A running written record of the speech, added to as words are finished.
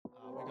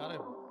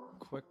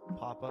quick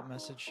pop-up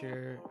message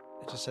here.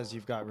 It just says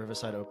you've got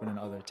Riverside open in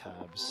other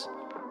tabs.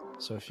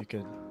 So if you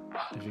could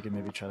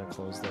maybe try to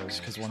close those,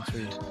 because once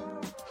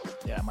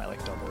it might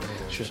like double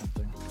it or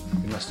something.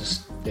 We must have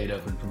stayed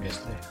open from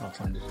yesterday. I'll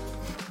find it.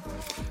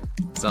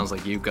 Sounds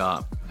like you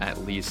got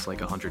at least like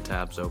 100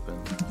 tabs open.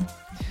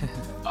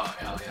 Oh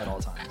yeah, At all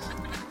times.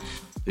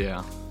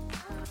 Yeah.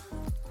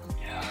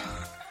 Yeah.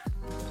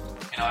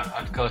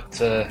 I've got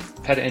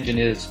had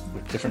engineers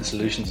with different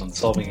solutions on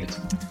solving it,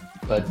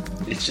 but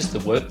it's just the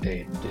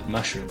workday. It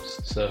mushrooms.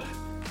 So,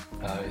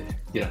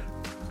 it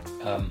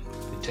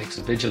takes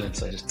a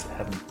vigilance I just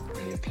haven't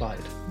really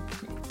applied.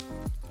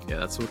 Yeah,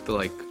 that's what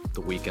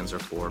the weekends are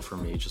for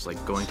me. Just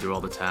like going through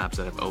all the tabs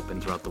that have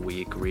opened throughout the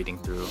week, reading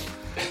through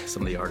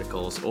some of the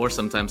articles, or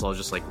sometimes I'll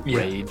just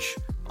rage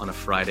on a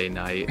Friday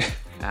night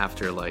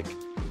after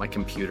my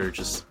computer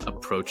just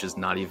approaches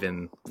not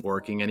even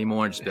working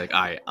anymore. Just be like,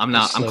 all right, I'm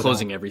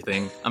closing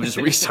everything. I'm just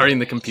restarting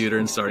the computer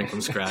and starting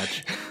from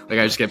scratch. I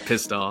just get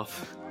pissed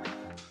off.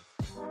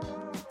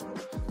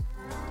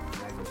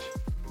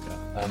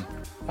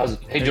 How's it?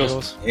 Hey,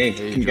 Jules. Hey,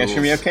 can you guys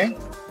hear me okay?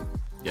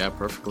 Yeah,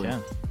 perfectly. Yeah.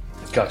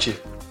 Got you.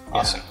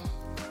 Awesome.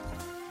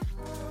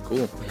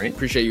 Cool. Great.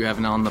 Appreciate you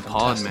having on the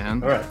pod, Fantastic.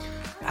 man. All right.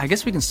 I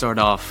guess we can start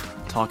off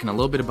talking a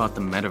little bit about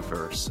the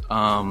metaverse.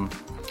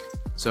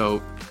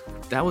 So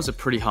that was a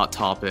pretty hot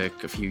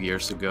topic a few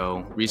years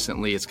ago.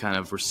 Recently, it's kind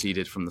of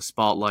receded from the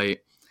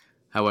spotlight.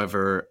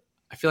 However,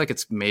 I feel like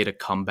it's made a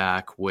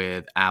comeback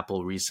with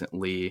Apple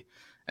recently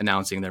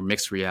announcing their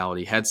mixed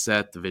reality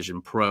headset, the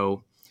Vision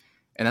Pro.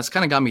 And that's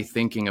kind of got me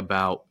thinking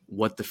about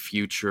what the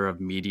future of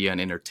media and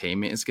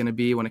entertainment is going to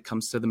be when it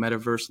comes to the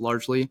metaverse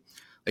largely.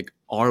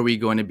 Are we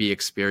going to be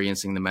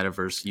experiencing the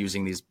metaverse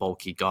using these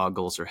bulky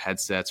goggles or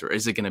headsets, or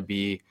is it going to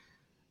be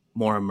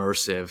more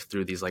immersive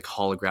through these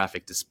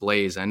holographic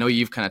displays? I know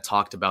you've kind of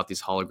talked about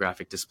these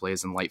holographic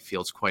displays and light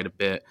fields quite a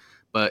bit,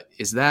 but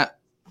is that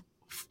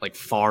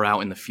far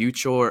out in the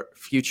future?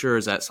 Or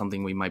is that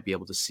something we might be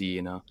able to see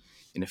in a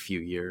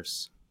few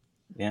years?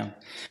 Yeah.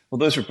 Well,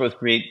 those are both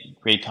great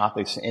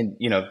topics. And,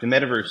 the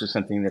metaverse is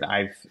something that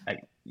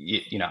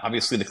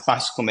obviously the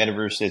classical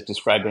metaverse is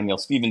described by Neil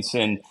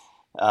Stephenson.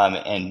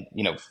 And,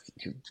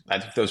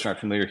 if those aren't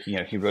familiar,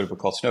 he wrote a book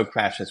called Snow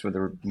Crash. That's where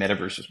the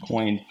metaverse was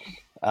coined.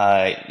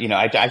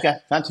 I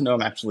got to know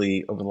him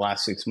actually over the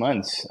last 6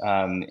 months.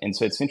 And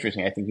so it's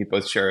interesting. I think we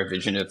both share a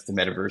vision of the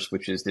metaverse,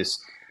 which is this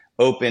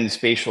open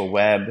spatial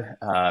web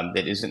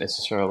that isn't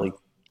necessarily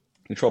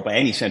controlled by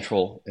any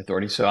central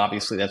authority. So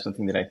obviously that's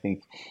something that I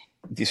think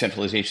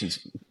decentralization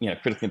is,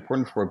 critically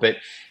important for. But,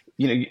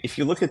 if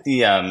you look at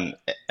a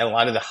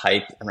lot of the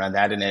hype around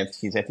that and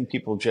NFTs, I think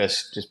people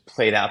just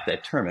played out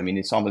that term. I mean,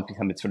 it's almost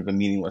become sort of a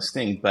meaningless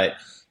thing. But,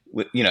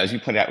 as you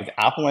pointed out, with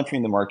Apple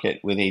entering the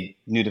market with a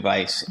new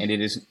device, and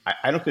it is,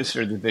 I don't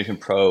consider the Vision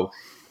Pro,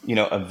 a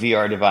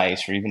VR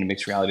device or even a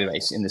mixed reality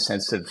device in the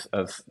sense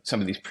of some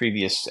of these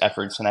previous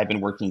efforts. And I've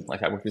been working,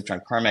 I worked with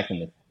John Carmack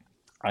and the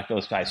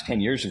Oculus guys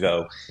 10 years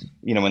ago,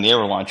 when they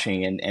were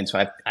launching. And so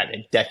I've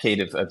a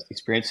decade of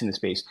experience in the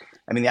space.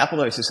 I mean, the Apple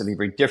device is something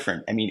very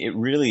different. I mean, it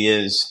really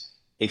is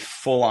a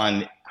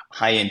full-on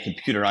high-end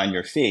computer on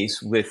your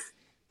face with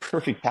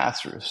perfect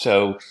pass-through.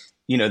 So,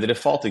 the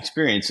default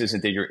experience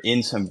isn't that you're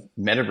in some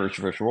metaverse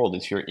virtual world.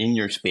 It's you're in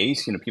your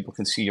space. People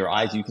can see your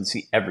eyes. You can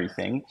see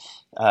everything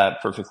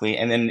perfectly.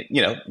 And then,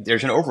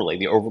 there's an overlay.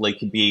 The overlay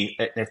could be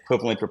an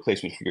equivalent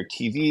replacement for your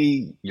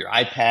TV, your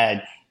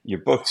iPad, your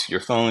books, your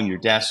phone, your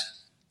desk.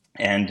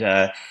 And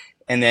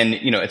then,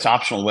 it's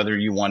optional whether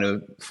you want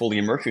to fully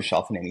immerse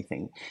yourself in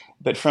anything.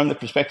 But from the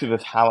perspective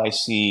of how I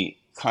see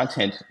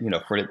content,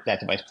 for that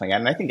device playing out,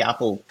 and I think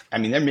Apple,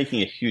 they're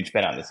making a huge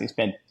bet on this. They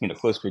spent,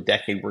 close to a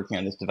decade working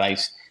on this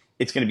device.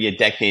 It's going to be a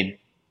decade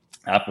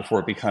before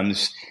it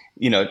becomes,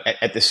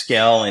 at the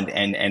scale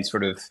and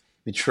sort of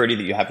maturity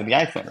that you have with the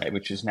iPhone, right?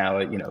 Which is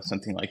now,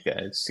 something like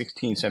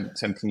 16,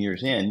 17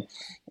 years in.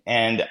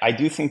 And I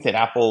do think that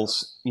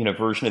Apple's,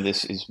 version of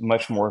this is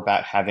much more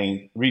about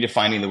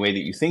redefining the way that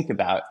you think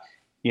about,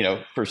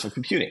 personal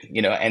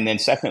computing, and then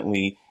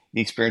secondly,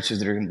 the experiences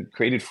that are going to be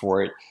created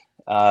for it,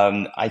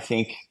 I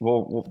think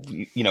will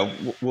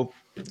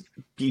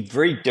be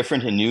very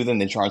different and new than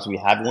the genres we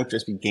have. It won't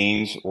just be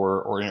games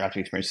or interactive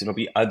experiences. It'll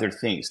be other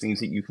things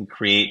that you can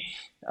create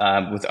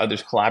with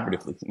others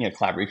collaboratively.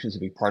 Collaboration is a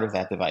big part of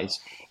that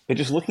device. But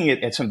just looking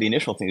at some of the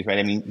initial things, right?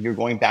 I mean, you're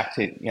going back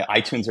to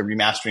iTunes are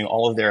remastering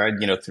all of their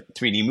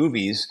 3D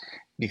movies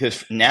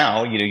because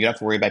now you don't have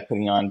to worry about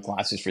putting on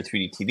glasses for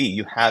 3D TV.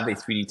 You have a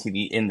 3D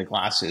TV in the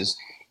glasses,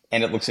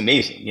 and it looks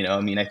amazing.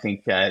 I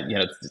think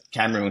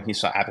Cameron, when he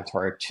saw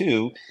Avatar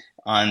 2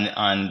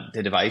 on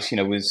the device,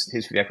 his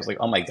feedback was like,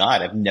 oh my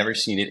God, I've never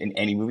seen it in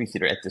any movie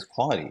theater at this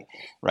quality,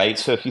 right?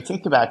 So if you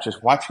think about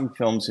just watching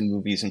films and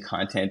movies and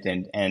content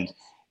and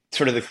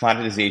sort of the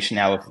commoditization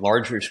now of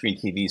larger screen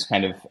TVs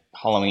kind of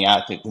hollowing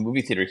out the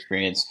movie theater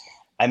experience,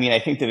 I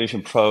think the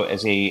Vision Pro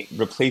as a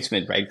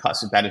replacement, right,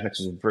 costs about as much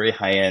as a very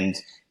high-end,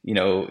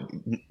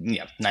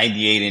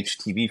 98-inch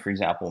TV, for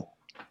example.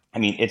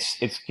 It's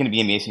going to be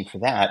amazing for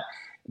that.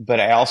 But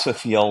I also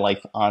feel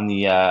like on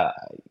the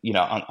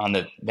on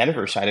the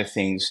metaverse side of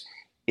things,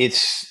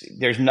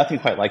 there's nothing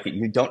quite like it.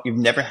 You've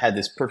never had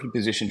this perfect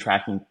position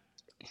tracking,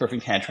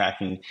 perfect hand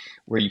tracking,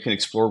 where you can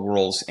explore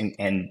worlds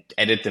and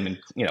edit them and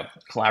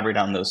collaborate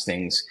on those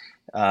things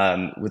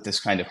with this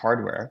kind of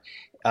hardware.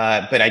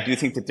 But I do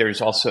think that there's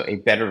also a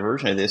better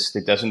version of this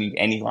that doesn't need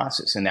any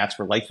glasses, and that's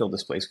where light field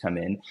displays come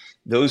in.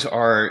 Those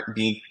are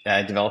being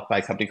developed by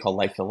a company called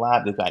Light Field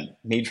Lab. They've got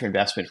major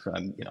investment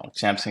from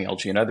Samsung,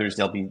 LG, and others.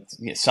 They'll be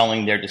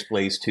selling their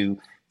displays to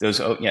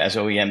those as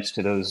OEMs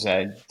to those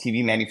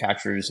TV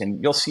manufacturers,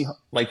 and you'll see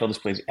light field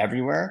displays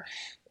everywhere.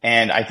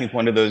 And I think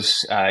one of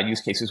those use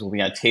cases will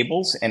be on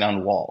tables and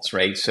on walls,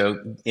 right? So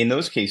in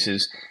those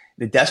cases,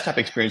 the desktop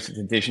experience that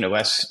the Vision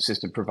OS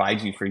system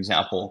provides you, for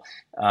example,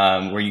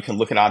 where you can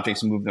look at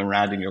objects and move them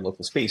around in your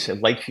local space, a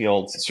light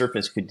field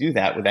surface could do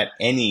that without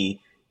any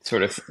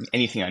sort of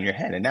anything on your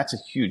head. And that's a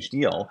huge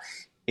deal.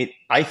 It,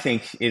 I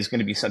think, is going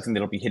to be something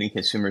that'll be hitting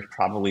consumers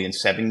probably in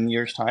 7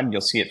 years' time. You'll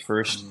see it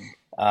first,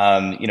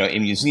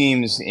 in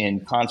museums,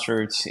 in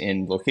concerts,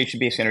 in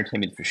location-based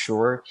entertainment for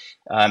sure.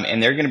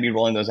 And they're going to be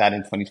rolling those out in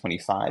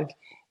 2025.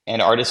 And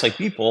artists like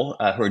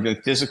Beeple, who are doing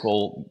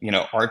physical,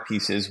 art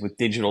pieces with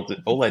digital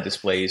OLED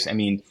displays, I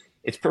mean,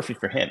 it's perfect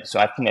for him. So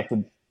I've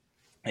connected,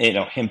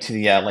 him to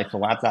the Light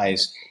Field Lab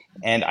guys,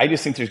 and I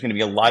just think there's going to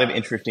be a lot of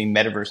interesting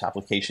metaverse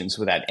applications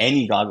without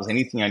any goggles,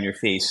 anything on your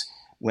face,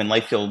 when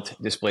light field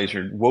displays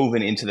are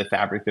woven into the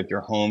fabric of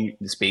your home,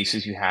 the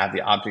spaces you have,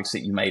 the objects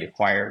that you might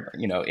acquire.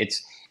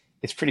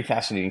 It's pretty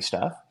fascinating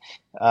stuff.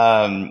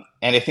 And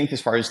I think as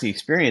far as the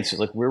experience,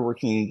 like we're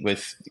working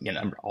with,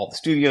 all the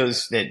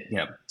studios that,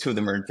 2 of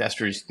them are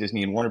investors,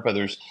 Disney and Warner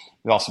Brothers.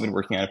 We've also been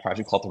working on a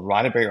project called the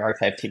Roddenberry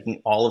Archive,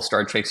 taking all of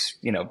Star Trek's,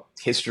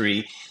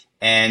 history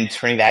and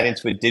turning that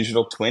into a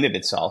digital twin of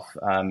itself.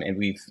 And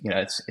we've,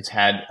 it's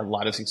had a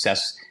lot of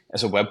success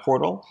as a web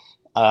portal.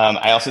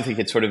 I also think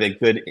it's sort of a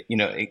good,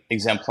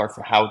 exemplar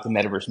for how the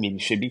metaverse maybe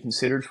should be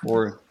considered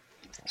for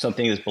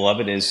something as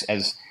beloved as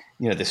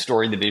the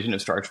story, the vision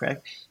of Star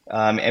Trek.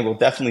 And we'll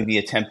definitely be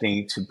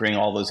attempting to bring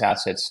all those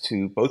assets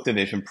to both the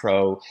Vision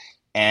Pro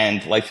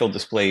and light field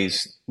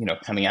displays,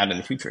 coming out in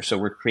the future. So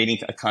we're creating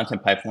a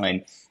content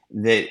pipeline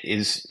that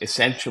is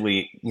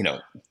essentially,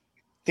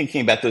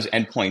 thinking about those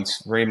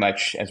endpoints very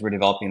much as we're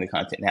developing the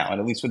content now. And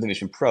at least with the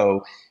Vision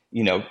Pro,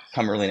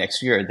 come early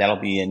next year, that'll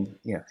be in,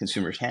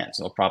 consumers' hands.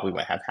 They'll probably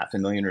have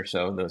 500,000 or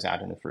so of those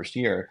out in the first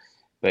year,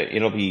 but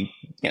it'll be,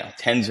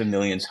 tens of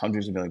millions,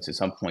 hundreds of millions at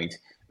some point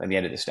by the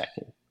end of this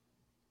decade.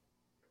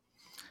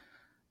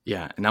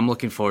 Yeah, and I'm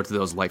looking forward to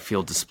those light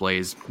field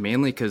displays,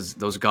 mainly because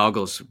those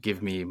goggles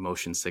give me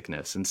motion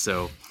sickness. And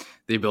so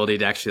the ability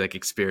to actually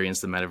experience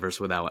the metaverse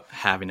without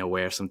having to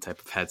wear some type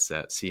of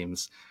headset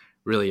seems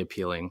really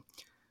appealing.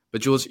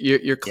 But Jules,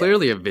 you're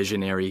clearly a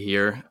visionary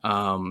here.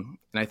 And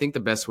I think the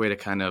best way to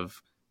kind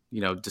of,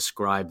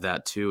 describe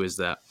that too is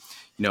that,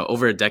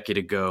 over a decade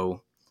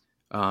ago,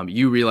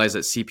 you realized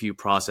that CPU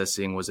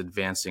processing was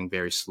advancing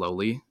very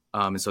slowly.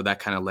 And so that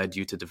kind of led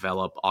you to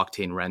develop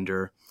Octane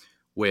Render,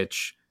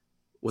 which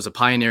was a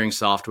pioneering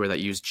software that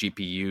used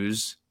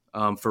GPUs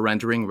for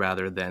rendering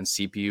rather than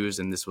CPUs.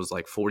 And this was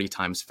 40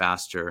 times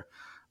faster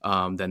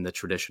than the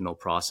traditional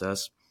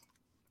process.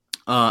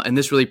 And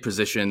this really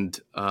positioned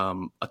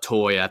a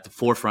toy at the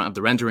forefront of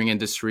the rendering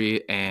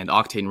industry, and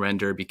Octane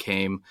Render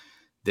became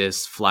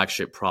this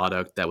flagship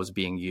product that was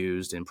being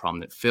used in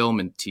prominent film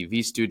and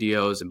TV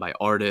studios and by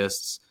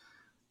artists,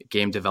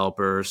 game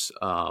developers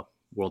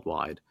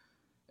worldwide.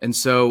 And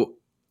so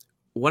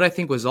what I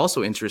think was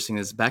also interesting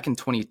is back in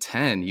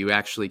 2010, you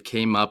actually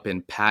came up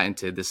and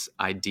patented this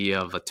idea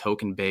of a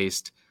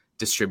token-based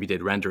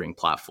distributed rendering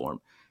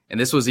platform. And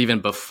this was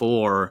even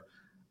before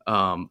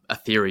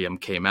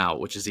Ethereum came out,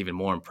 which is even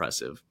more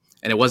impressive.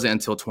 And it wasn't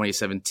until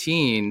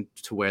 2017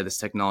 to where this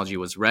technology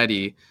was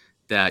ready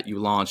that you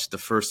launched the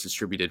first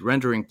distributed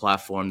rendering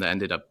platform that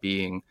ended up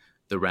being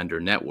the Render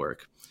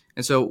Network.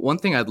 And so one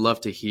thing I'd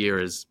love to hear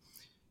is,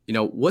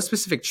 what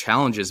specific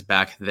challenges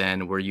back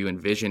then were you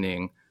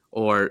envisioning,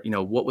 or,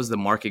 what was the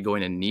market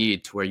going to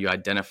need to where you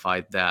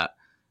identified that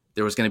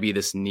there was going to be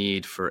this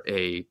need for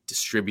a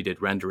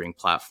distributed rendering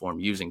platform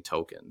using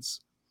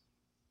tokens?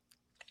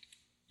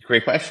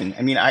 Great question.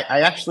 I mean,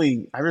 I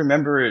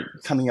remember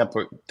coming up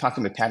with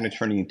talking with a patent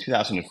attorney in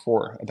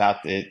 2004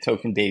 about the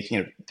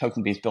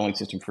token-based billing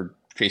system for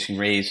tracing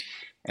rays.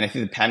 And I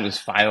think the patent was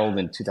filed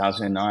in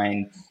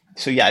 2009.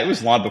 So yeah, it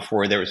was long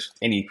before there was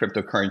any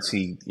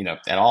cryptocurrency,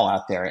 at all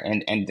out there.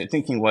 And the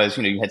thinking was,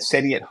 you had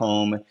SETI at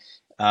home,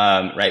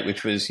 right,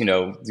 which was,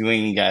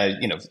 doing,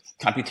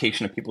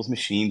 computation of people's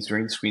machines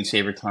during the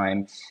screensaver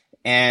time.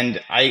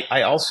 And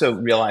I also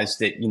realized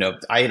that,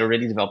 I had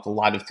already developed a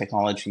lot of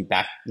technology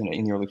back,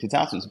 in the early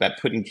 2000s about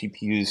putting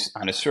GPUs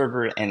on a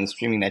server and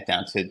streaming that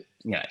down to,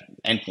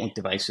 endpoint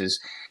devices.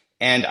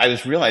 And I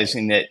was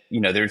realizing that,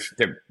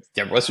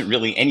 there wasn't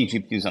really any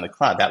GPUs on the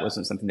cloud. That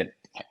wasn't something that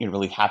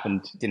really didn't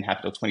happen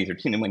until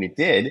 2013. And when it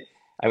did,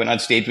 I went on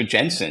stage with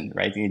Jensen,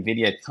 right, the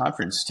NVIDIA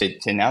conference to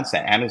announce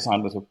that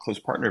Amazon was a close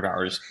partner of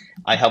ours.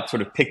 I helped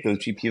sort of pick those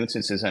GPU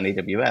instances on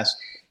AWS.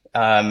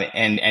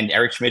 And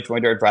Eric Schmidt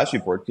joined our advisory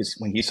board because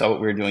when he saw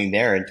what we were doing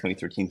there in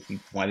 2013, he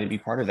wanted to be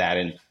part of that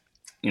and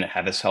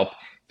have us help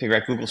figure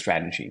out Google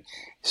strategy.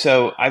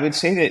 So I would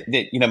say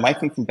that my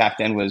thinking back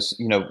then was,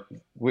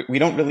 we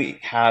don't really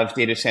have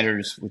data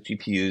centers with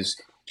GPUs.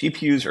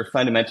 GPUs are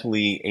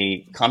fundamentally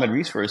a common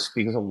resource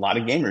because a lot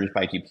of gamers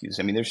buy GPUs.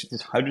 I mean, there's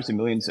hundreds of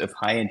millions of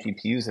high-end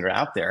GPUs that are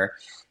out there.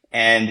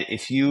 And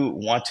if you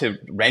want to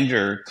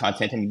render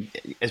content, I mean,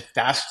 as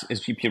fast as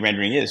GPU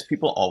rendering is,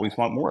 people always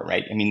want more,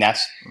 right? I mean,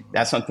 that's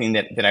something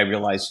that I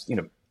realized,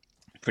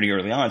 pretty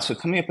early on. So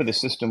coming up with a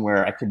system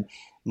where I could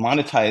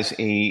monetize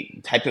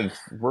a type of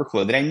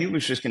workload that I knew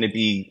was just going to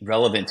be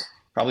relevant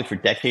probably for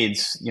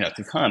decades,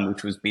 to come,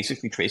 which was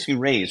basically tracing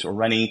arrays or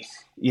running,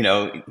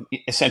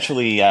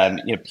 essentially,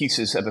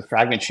 pieces of a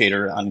fragment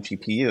shader on a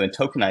GPU and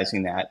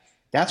tokenizing that.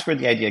 That's where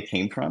the idea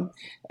came from.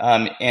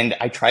 And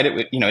I tried it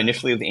with,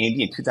 initially with AMD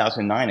in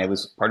 2009. I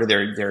was part of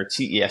their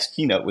CES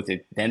keynote with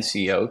the then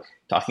CEO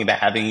talking about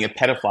having a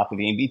petaflop of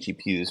AMD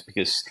GPUs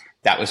because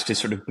that was to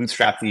sort of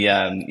bootstrap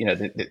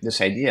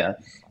this idea.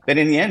 But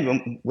in the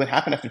end, what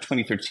happened after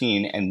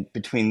 2013 and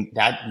between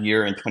that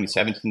year and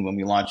 2017 when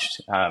we launched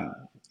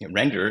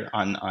Render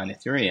on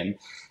Ethereum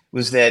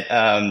was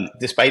that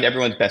despite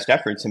everyone's best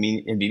efforts, I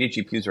mean, NVIDIA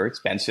GPUs are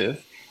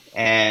expensive.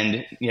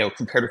 And,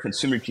 compared to a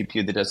consumer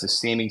GPU that does the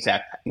same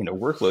exact,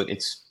 workload,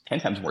 it's 10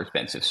 times more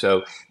expensive.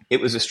 So it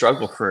was a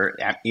struggle for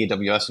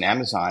AWS and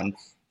Amazon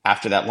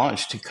after that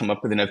launch to come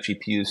up with enough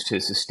GPUs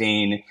to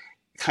sustain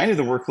kind of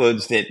the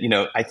workloads that,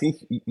 I think,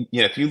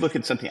 if you look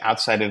at something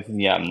outside of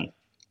the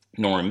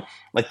norm,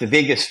 like the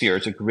Vegas sphere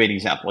is a great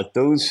example. Like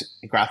those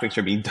graphics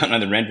are being done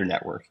on the Render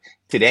network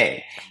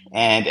today.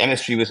 And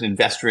MSG was an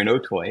investor in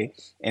Otoy.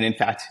 And in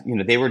fact,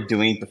 they were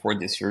doing, before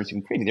this year was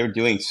even created, they were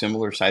doing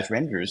similar size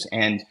renders.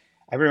 And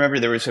I remember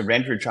there was a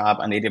render job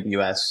on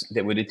AWS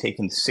that would have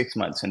taken 6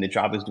 months and the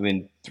job was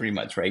doing 3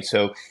 months, right?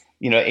 So,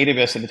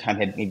 AWS at the time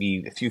had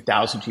maybe a few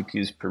thousand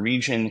GPUs per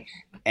region.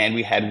 And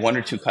we had 1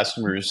 or 2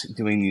 customers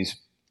doing these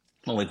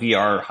like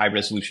VR high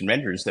resolution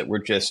renders that were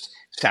just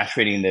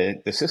saturating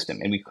the system,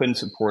 and we couldn't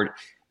support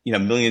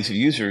millions of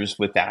users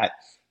with that.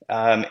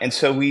 And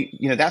so we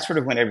that's sort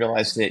of when I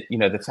realized that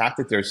the fact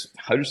that there's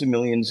hundreds of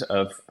millions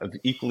of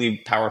equally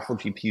powerful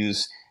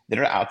GPUs that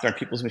are out there on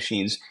people's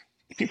machines,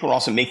 people are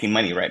also making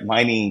money, right?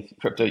 Mining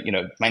crypto,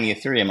 mining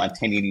Ethereum on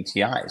 1080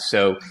 Ti.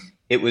 So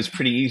it was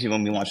pretty easy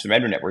when we launched the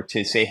Render network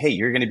to say, hey,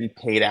 you're going to be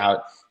paid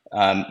out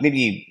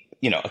maybe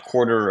a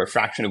quarter or a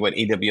fraction of what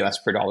AWS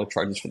per dollar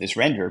charges for this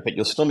render, but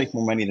you'll still make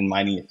more money than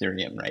mining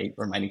Ethereum, right?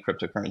 Or mining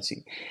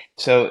cryptocurrency.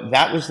 So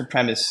that was the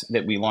premise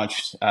that we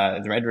launched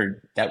the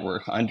Render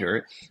network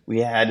under.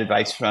 We had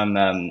advice from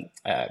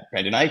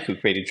Brandon Ike, who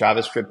created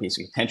JavaScript.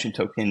 Basic attention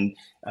token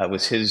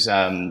was his,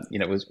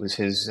 was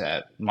his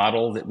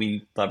model that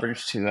we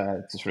leveraged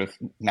to sort of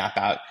map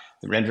out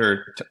the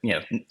Render,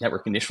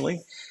 network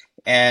initially.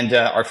 And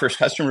our first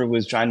customer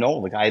was John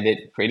Knoll, the guy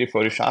that created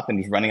Photoshop and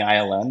was running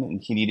ILM,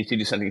 and he needed to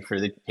do something for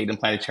the Hayden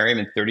Planetarium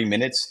in 30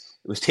 minutes.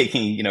 It was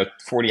taking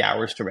 40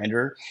 hours to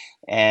render,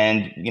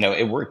 and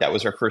it worked. That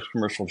was our first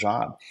commercial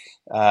job.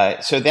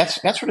 So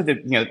that's sort of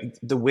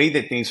the way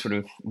that things sort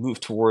of move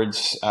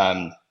towards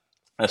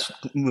us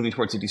moving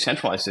towards a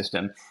decentralized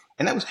system,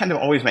 and that was kind of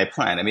always my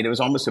plan. I mean, it was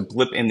almost a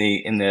blip in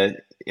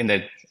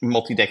the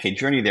multi-decade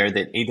journey there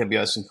that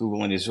AWS and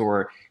Google and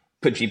Azure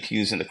put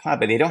GPUs in the cloud,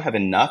 but they don't have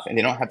enough and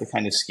they don't have the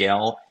kind of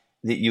scale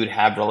that you would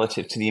have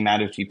relative to the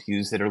amount of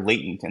GPUs that are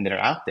latent and that are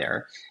out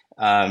there.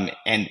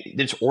 And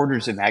there's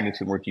orders of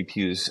magnitude more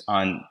GPUs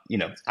on,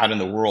 out in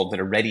the world that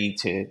are ready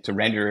to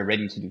render,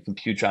 ready to do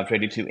compute jobs,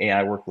 ready to do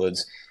AI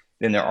workloads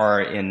than there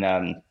are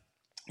in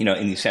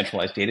these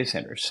centralized data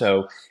centers.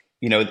 So,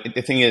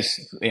 the thing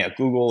is,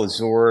 Google,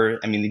 Azure,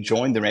 I mean, they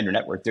joined the Render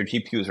network. Their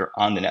GPUs are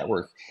on the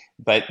network,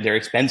 but they're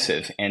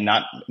expensive, and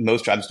not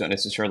most jobs don't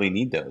necessarily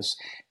need those.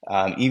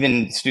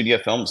 Even studio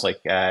films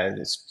like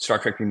Star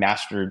Trek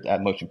Remastered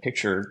motion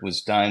picture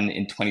was done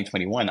in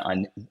 2021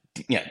 on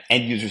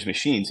end users'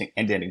 machines,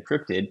 end-to-end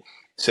encrypted.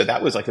 So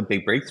that was like a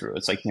big breakthrough.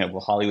 It's like, will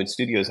Hollywood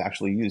studios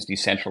actually use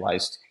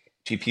decentralized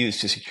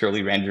GPUs to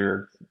securely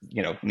render,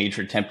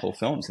 major tentpole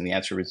films? And the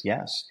answer was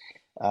yes.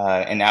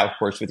 And now, of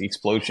course, with the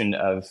explosion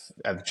of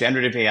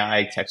generative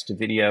AI, text to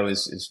video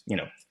is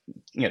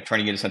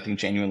turning into something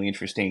genuinely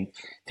interesting,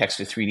 text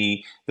to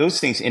 3D. Those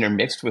things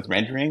intermixed with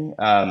rendering,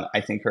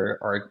 I think,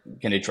 are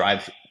going to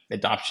drive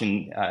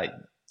adoption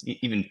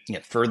even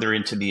further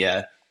into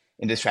the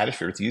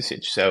stratosphere with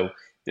usage. So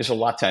there's a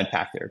lot to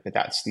unpack there, but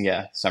that's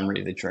the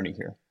summary of the journey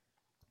here.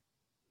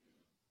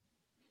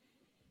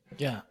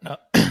 Yeah, no,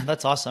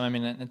 that's awesome. I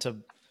mean, and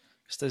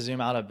just to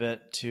zoom out a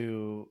bit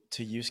to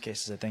use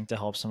cases, I think to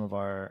help some of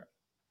our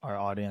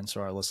audience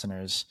or our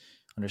listeners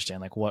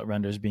understand like what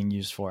Render is being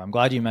used for. I'm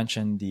glad you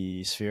mentioned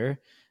the Sphere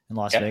in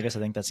Las Vegas. I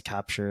think that's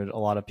captured a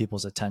lot of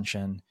people's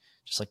attention.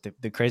 Just like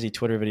the crazy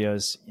Twitter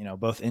videos,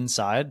 both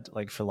inside,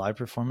 like for live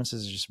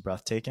performances, is just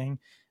breathtaking.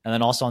 And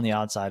then also on the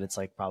outside, it's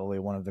like probably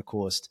one of the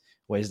coolest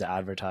ways to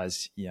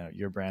advertise,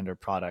 your brand or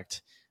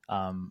product.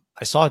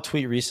 I saw a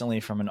tweet recently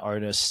from an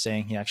artist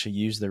saying he actually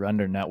used the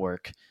Render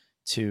network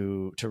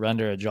to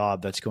render a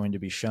job that's going to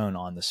be shown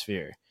on the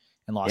Sphere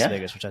in Las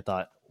Vegas, which I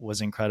thought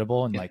was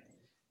incredible. And like,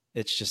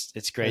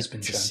 it's great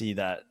to see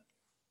that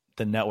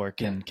the network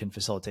can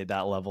facilitate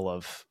that level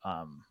of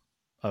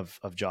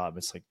job.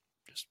 It's like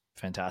just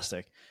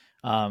fantastic.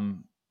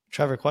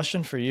 Trevor,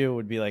 question for you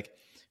would be like,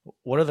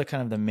 what are the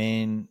kind of the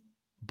main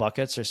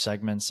buckets or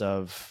segments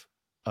of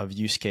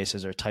use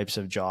cases or types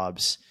of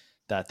jobs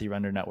that the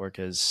render network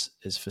is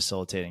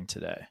facilitating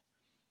today?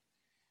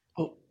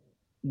 Well,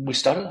 we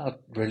started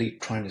out really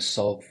trying to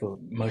solve for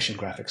motion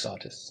graphics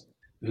artists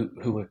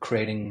who were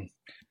creating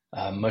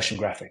motion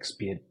graphics,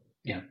 be it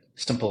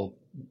simple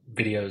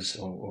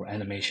videos or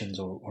animations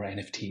or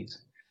NFTs.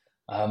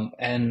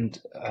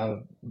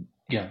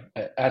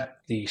 At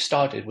the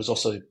start, it was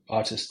also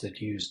artists that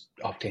used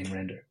Octane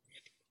Render.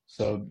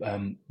 So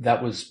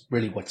that was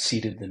really what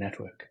seeded the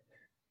network.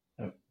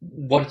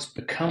 What it's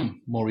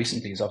become more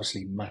recently is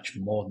obviously much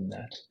more than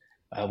that.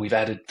 We've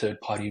added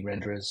third-party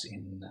renderers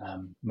in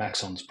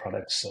Maxon's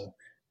products, so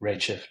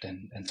Redshift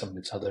and some of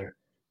its other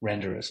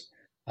renderers.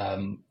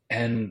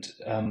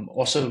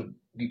 Also,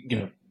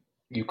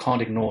 you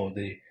can't ignore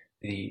the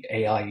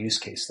AI use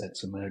case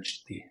that's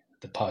emerged the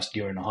past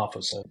year and a half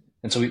or so.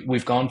 And so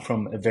we've gone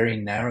from a very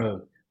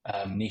narrow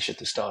niche at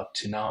the start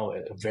to now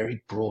a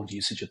very broad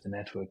usage of the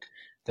network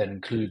that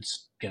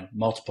includes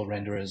multiple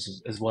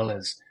renderers as well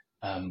as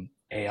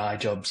AI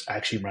jobs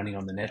actually running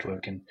on the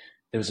network. And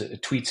there was a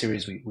tweet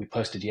series we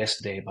posted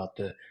yesterday about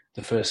the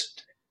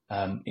first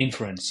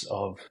inference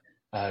of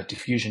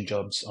diffusion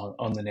jobs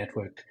on the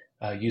network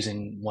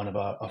using one of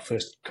our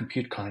first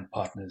compute client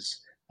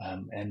partners.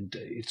 And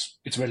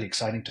it's really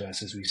exciting to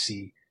us as we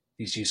see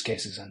these use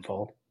cases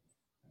unfold.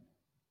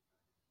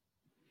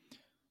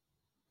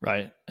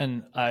 Right.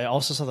 And I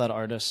also saw that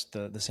artist,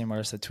 the same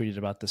artist that tweeted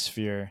about the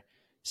Sphere,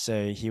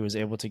 say he was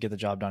able to get the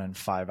job done in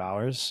 5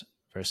 hours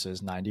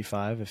versus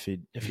 95 if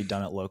he'd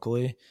done it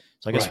locally.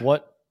 So I guess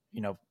what,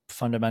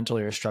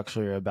 fundamentally or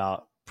structurally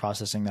about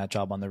processing that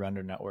job on the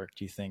render network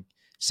do you think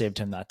saved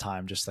him that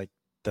time? Just like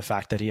the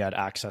fact that he had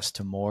access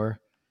to more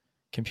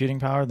computing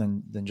power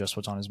than just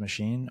what's on his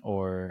machine,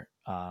 or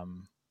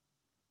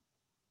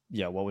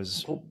what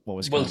was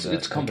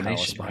it's a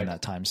combination behind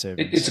that time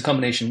savings? It's a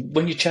combination.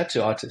 When you chat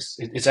to artists,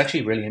 it's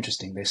actually really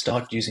interesting. They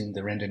start using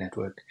the render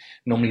network.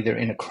 Normally they're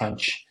in a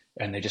crunch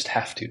and they just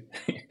have to.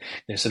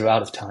 They're sort of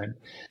out of time,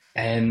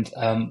 and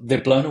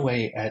they're blown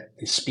away at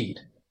the speed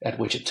at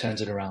which it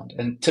turns it around.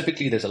 And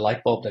typically there's a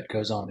light bulb that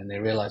goes on and they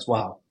realize,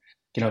 wow,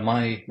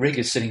 my rig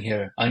is sitting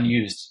here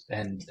unused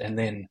and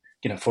then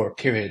for a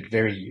period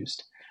very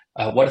used.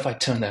 What if I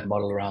turn that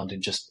model around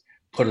and just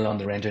put it on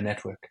the render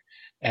network?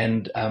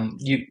 And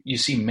you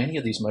see many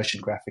of these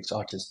motion graphics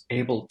artists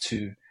able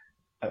to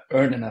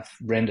earn enough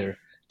render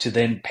to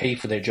then pay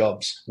for their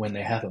jobs when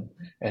they have them,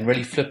 and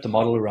really flip the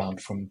model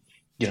around from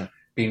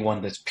being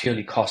one that's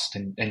purely cost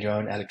and your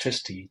own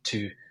electricity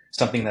to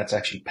something that's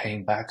actually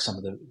paying back some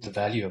of the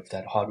value of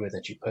that hardware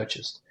that you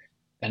purchased.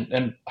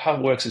 And how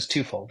it works is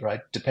twofold, right?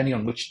 Depending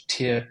on which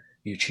tier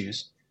you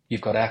choose,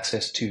 you've got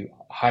access to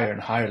higher and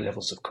higher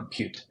levels of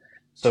compute.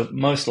 So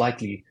most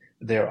likely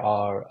there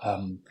are,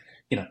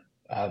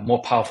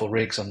 more powerful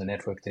rigs on the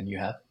network than you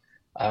have.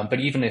 But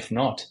even if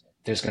not,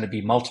 there's going to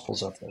be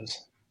multiples of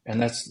those.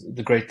 And that's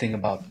the great thing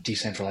about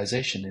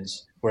decentralization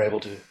is we're able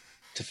to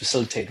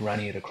facilitate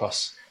running it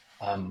across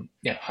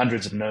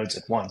hundreds of nodes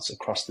at once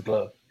across the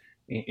globe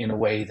in a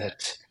way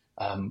that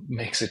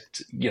makes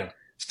it,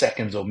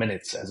 seconds or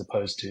minutes as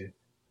opposed to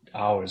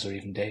hours or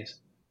even days.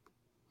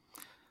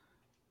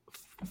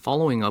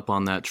 Following up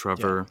on that,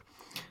 Trevor,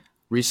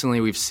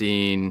 recently we've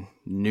seen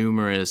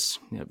numerous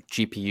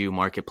GPU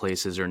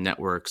marketplaces or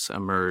networks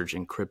emerge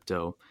in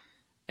crypto.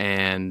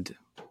 And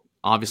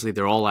obviously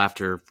they're all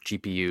after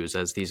GPUs,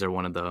 as these are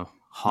one of the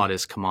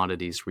hottest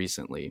commodities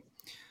recently.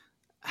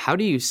 How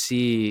do you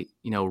see,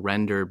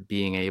 Render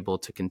being able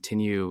to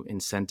continue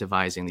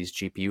incentivizing these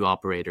GPU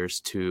operators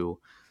to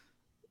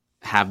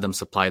have them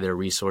supply their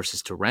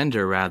resources to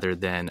Render rather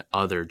than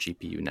other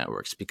GPU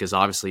networks? Because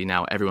obviously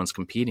now everyone's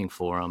competing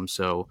for them.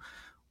 So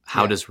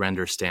how does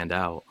Render stand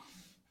out?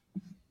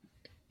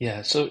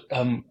 Yeah, so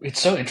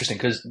it's so interesting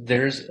because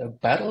there's a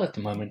battle at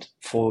the moment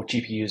for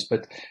GPUs,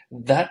 but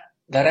that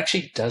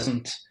actually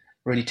doesn't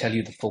really tell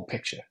you the full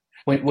picture.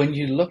 When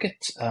you look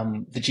at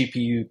the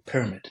GPU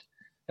pyramid,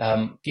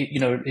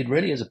 it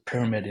really is a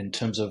pyramid in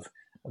terms of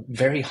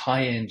very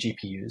high-end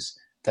GPUs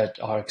that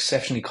are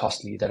exceptionally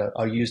costly, that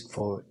are used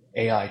for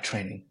AI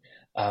training.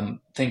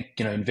 Think,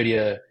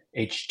 NVIDIA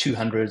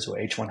H200s or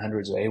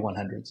H100s or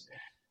A100s.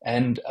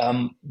 And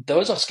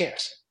those are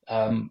scarce.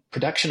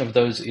 Production of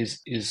those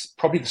is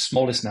probably the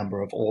smallest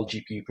number of all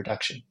GPU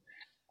production.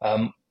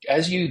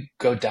 As you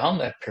go down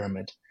that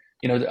pyramid,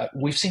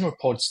 we've seen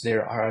reports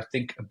there are, I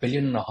think, 1.5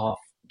 billion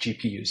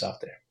GPUs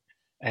out there.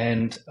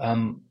 And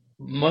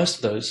most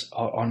of those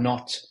are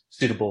not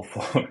suitable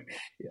for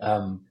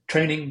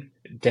training,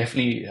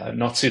 definitely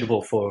not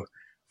suitable for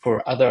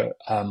other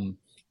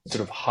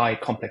sort of high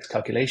complex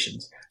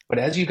calculations. But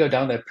as you go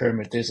down that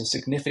pyramid, there's a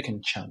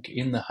significant chunk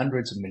in the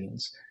hundreds of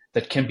millions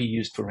that can be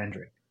used for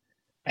rendering.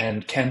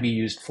 and can be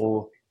used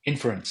for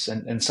inference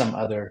and some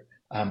other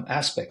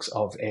aspects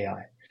of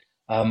AI.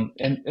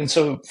 And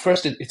so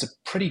first, it's a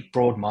pretty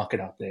broad market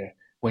out there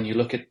when you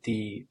look at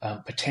the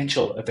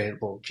potential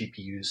available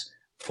GPUs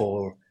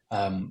for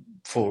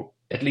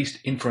at least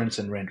inference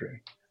and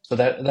rendering. So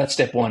that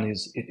step one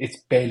is it's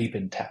barely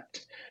been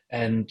tapped.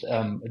 And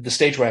at the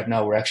stage right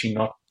now, we're actually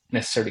not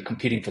necessarily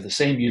competing for the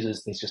same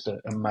users. There's just a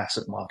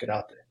massive market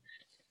out there.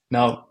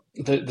 Now,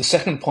 the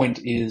second point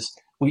is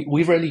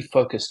we've really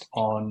focused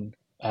on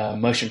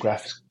motion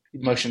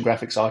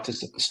graphics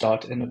artists at the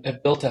start and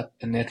have built up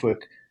a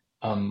network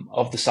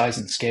of the size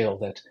and scale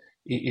that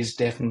is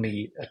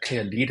definitely a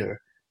clear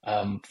leader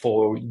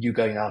for you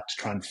going out to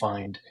try and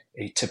find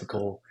a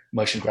typical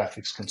motion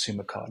graphics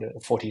consumer card, a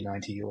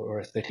 4090 or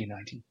a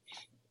 3090.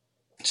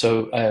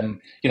 So,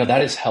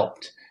 that has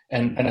helped.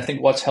 And I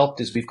think what's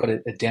helped is we've got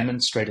a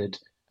demonstrated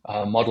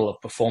model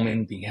of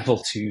performing, being able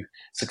to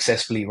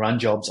successfully run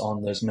jobs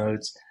on those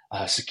nodes,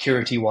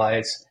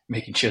 security-wise,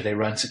 making sure they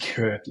run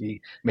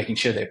securely, making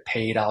sure they're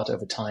paid out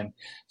over time.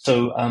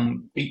 So,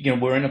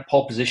 we're in a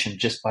pole position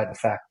just by the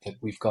fact that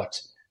we've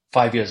got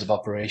 5 years of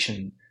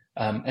operation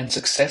and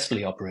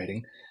successfully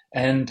operating.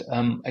 And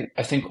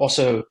I think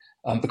also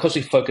because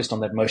we focused on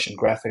that motion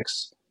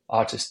graphics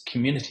artist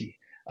community,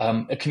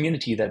 a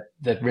community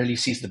that really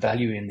sees the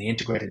value in the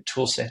integrated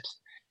tool set,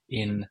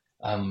 in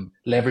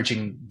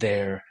leveraging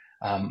their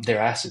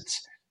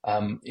assets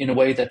in a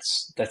way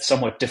that's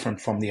somewhat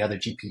different from the other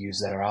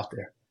GPUs that are out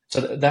there.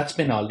 So that's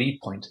been our lead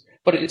point,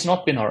 but it's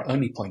not been our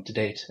only point to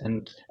date.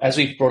 And as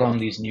we've brought on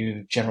these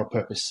new general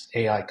purpose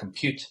AI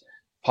compute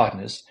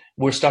partners,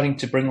 we're starting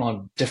to bring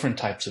on different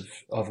types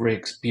of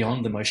rigs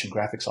beyond the motion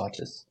graphics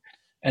artists.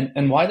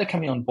 And why they're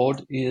coming on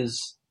board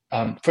is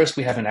first,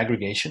 we have an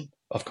aggregation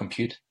of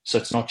compute. So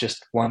it's not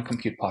just one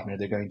compute partner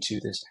they're going to.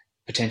 There's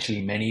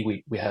potentially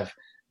many. We have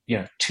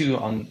two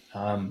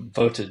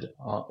voted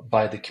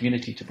by the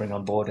community to bring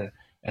on board,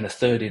 and a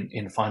third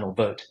in final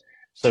vote.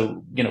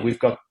 So we've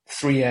got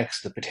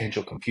 3x the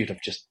potential compute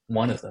of just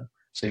one of them.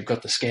 So you've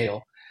got the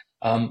scale,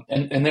 and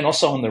then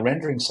also on the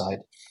rendering side,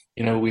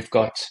 we've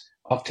got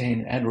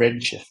Octane and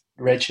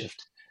Redshift,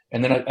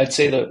 and then I'd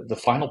say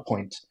the final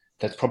point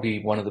that's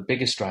probably one of the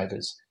biggest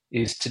drivers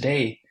is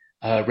today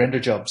render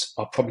jobs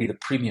are probably the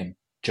premium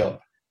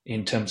job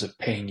in terms of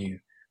paying you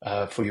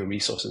for your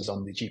resources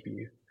on the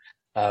GPU.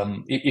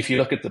 If you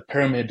look at the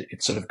pyramid,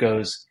 it sort of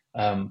goes,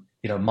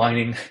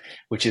 mining,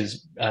 which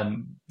is,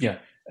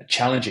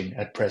 challenging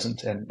at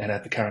present and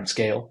at the current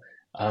scale,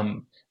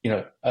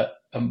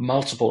 a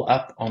multiple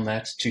up on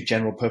that to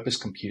general purpose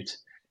compute,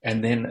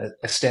 and then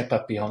a step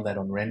up beyond that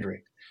on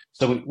rendering.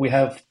 So we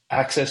have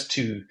access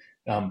to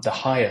the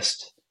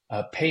highest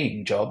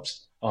paying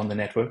jobs on the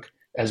network,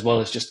 as well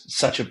as just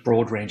such a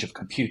broad range of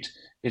compute.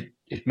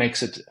 It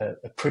makes it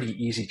a pretty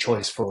easy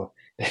choice for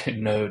a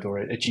node or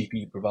a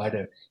GPU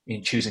provider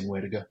in choosing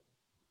where to go.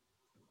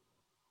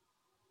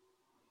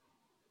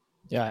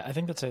 Yeah, I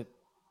think that's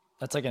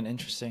like an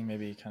interesting,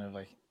 maybe kind of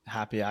like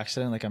happy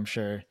accident. Like I'm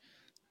sure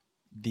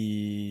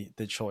the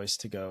choice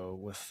to go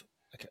with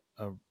like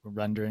a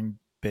rendering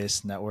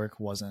based network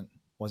wasn't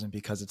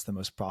because it's the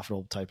most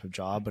profitable type of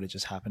job, but it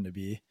just happened to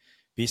be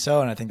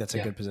so. And I think that's a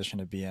good position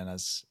to be in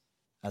as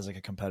like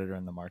a competitor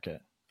in the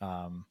market.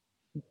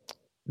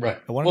 Right.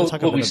 I wanted to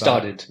talk we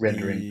started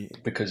rendering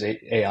because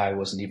AI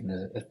wasn't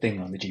even a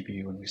thing on the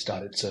GPU when we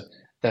started. So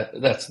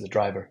that's the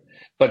driver.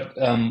 But,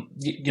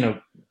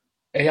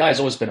 AI has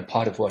always been a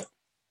part of what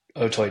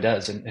Otoy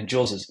does. And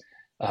Jules has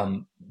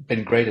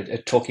been great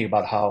at talking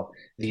about how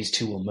these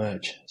two will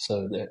merge.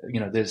 So,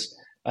 there's,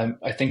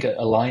 I think,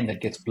 a line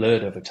that gets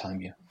blurred over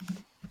time here.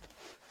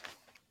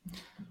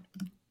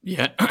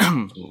 Yeah,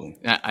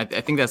 I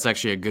think that's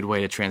actually a good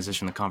way to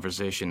transition the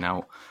conversation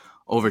now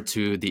over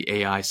to the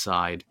AI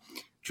side.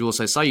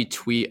 Jules, I saw you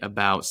tweet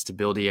about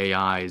Stability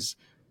AI's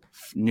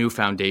new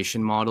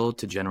foundation model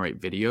to generate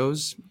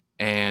videos,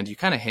 and you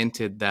kind of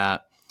hinted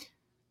that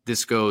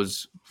this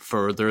goes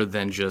further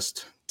than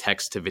just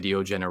text to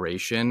video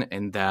generation,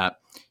 and that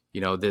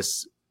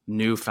this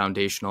new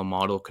foundational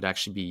model could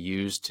actually be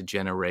used to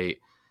generate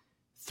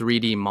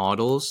 3D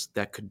models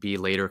that could be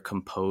later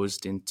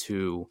composed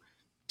into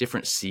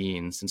different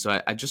scenes. And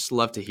so I just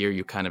love to hear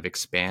you kind of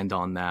expand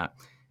on that,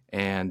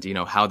 and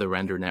how the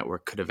render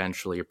network could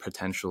eventually or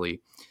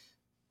potentially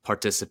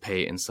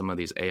participate in some of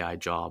these AI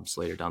jobs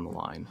later down the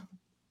line.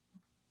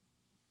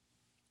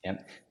 Yeah,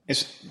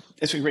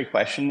 it's a great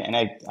question, and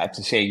I have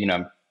to say,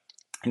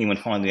 anyone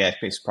following the AI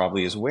space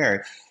probably is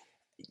aware.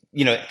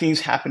 Things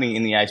happening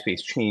in the AI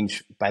space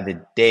change by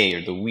the day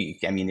or the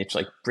week. I mean, it's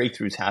like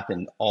breakthroughs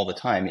happen all the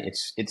time.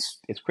 It's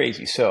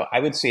crazy. So I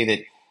would say that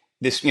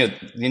this,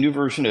 the new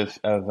version of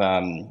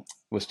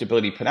what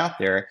Stability put out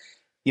there,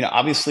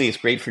 obviously it's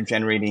great for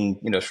generating,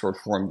 short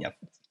form,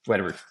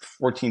 whatever,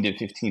 14 to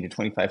 15 to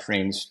 25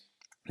 frames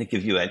that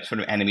give you a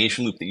sort of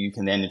animation loop that you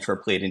can then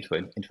interpolate into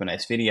a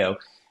nice video.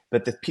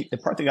 But the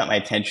part that got my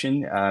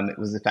attention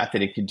was the fact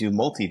that it could do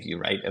multi-view,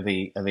 right, of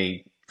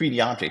a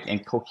 3D object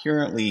and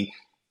coherently,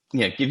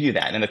 give you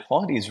that. And the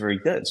quality is very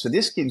good. So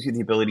this gives you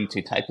the ability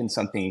to type in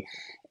something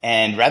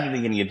And rather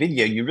than getting a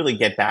video, you really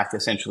get back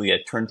essentially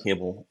a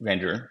turntable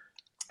render,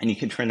 and you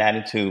can turn that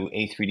into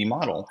a 3D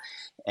model.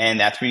 And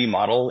that 3D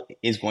model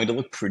is going to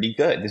look pretty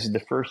good. This is the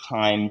first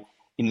time,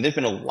 there's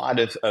been a lot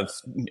of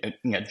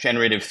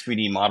generative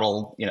 3D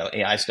model,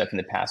 AI stuff in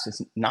the past.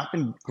 It's not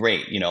been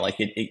great. Like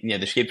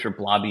the shapes are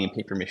blobby and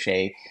paper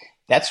mache.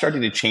 That's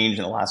starting to change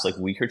in the last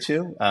week or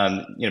two.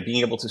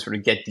 Being able to sort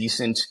of get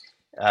decent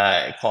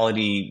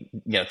quality,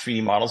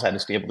 3D models out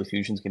of Stable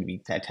Diffusion is going to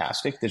be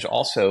fantastic. There's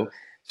also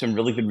some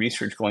really good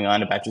research going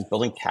on about just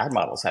building CAD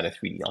models out of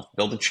 3D. Like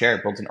build a chair,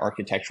 build an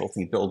architectural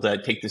thing,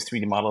 take this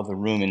 3D model of the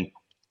room and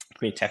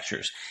create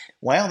textures.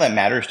 Why all that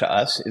matters to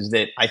us is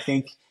that I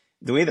think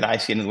the way that I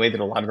see it and the way that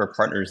a lot of our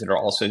partners that are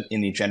also in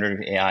the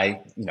generative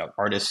AI,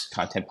 artist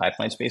content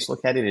pipeline space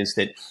look at it is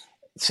that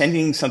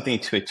sending something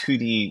to a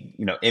 2D,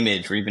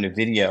 image or even a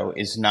video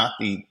is not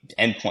the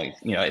endpoint.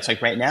 It's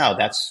like right now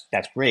that's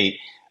great.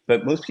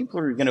 But most people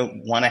are going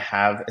to want to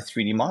have a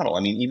 3D model.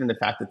 I mean, even the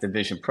fact that the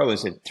Vision Pro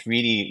is a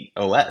 3D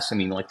OS,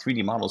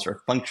 3D models are a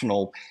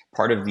functional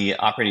part of the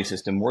operating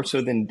system, more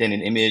so than an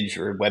image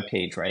or a web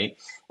page, right?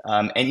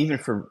 And even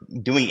for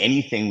doing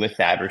anything with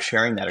that or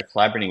sharing that or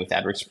collaborating with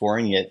that or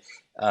exploring it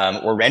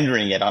or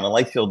rendering it on a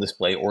light field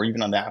display or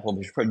even on the Apple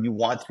Vision Pro, you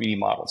want 3D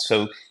models.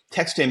 So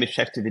text to image,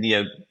 text to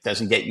video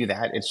doesn't get you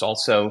that. It's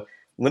also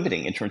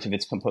limiting in terms of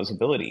its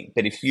composability.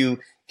 But if you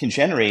can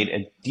generate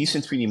a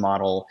decent 3D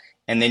model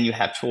and then you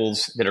have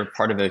tools that are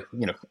part of a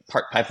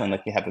pipeline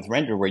like we have with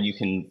Render, where you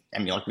can,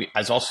 I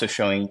was also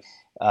showing,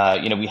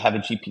 we have a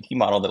GPT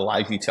model that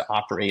allows you to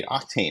operate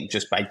Octane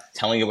just by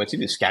telling it what to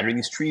do, scatter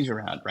these trees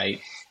around,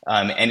 right?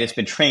 And it's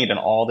been trained on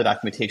all the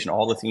documentation,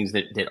 all the things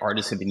that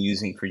artists have been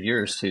using for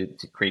years to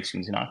create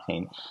scenes in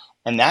Octane.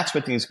 And that's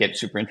what things get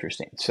super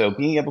interesting. So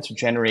being able to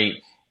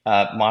generate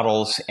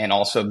models and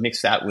also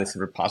mix that with a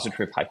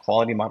repository of high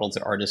quality models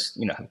that artists,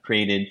 have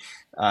created,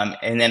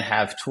 and then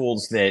have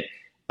tools that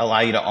allow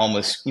you to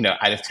almost,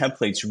 out of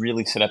templates,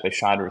 really set up a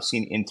shot or a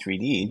scene in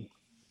 3D.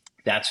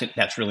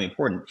 That's really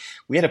important.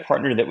 We had a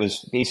partner that was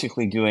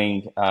basically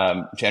doing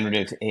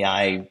generative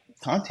AI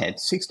content.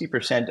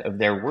 60% of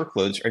their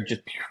workloads are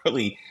just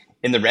purely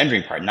in the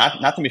rendering part,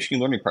 not the machine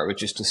learning part,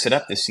 which is to set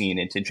up the scene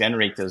and to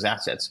generate those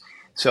assets.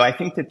 So I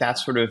think that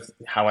that's sort of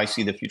how I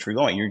see the future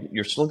going.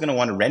 You're still going to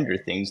want to render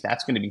things.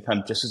 That's going to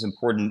become just as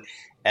important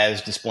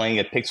as displaying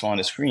a pixel on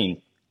a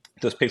screen.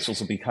 Those pixels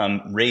will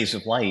become rays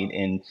of light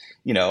in,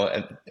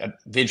 a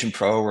Vision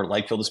Pro or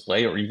light field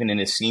display, or even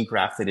in a scene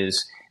graph that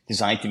is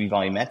designed to be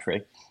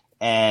volumetric.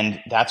 And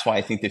that's why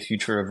I think the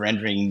future of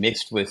rendering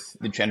mixed with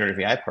the generative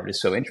AI part is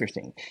so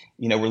interesting.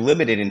 We're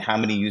limited in how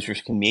many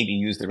users can maybe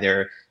use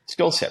their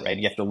skill set, right?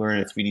 You have to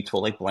learn a 3D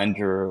tool like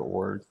Blender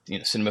or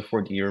Cinema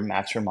 4D or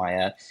Max or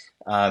Maya.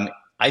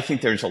 I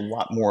think there's a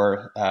lot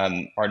more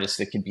artists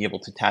that can be able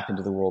to tap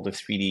into the world of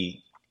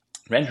 3D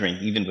rendering,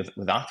 even with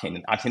Octane.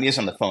 And Octane is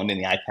on the phone and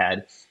the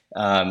iPad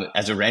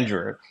as a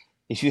renderer.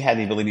 If you had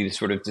the ability to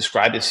sort of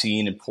describe a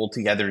scene and pull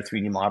together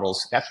 3D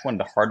models, that's one of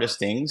the hardest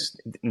things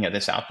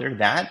that's out there.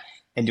 That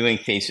and doing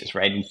faces,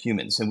 right, and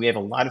humans. And we have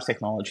a lot of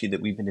technology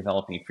that we've been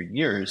developing for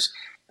years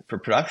for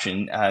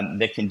production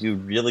that can do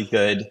really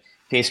good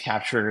face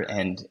capture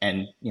and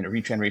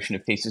regeneration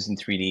of faces in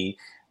 3D.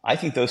 I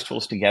think those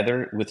tools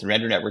together with the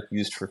render network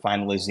used for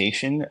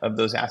finalization of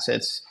those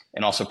assets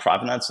and also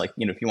provenance, if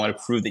you want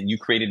to prove that you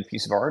created a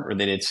piece of art or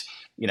that it's,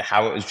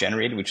 how it was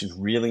generated, which is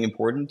really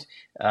important.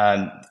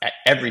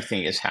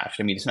 Everything is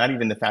hashed. I mean, it's not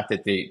even the fact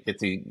that the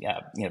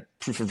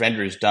proof of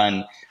render is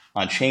done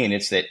on chain.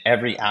 It's that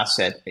every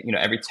asset,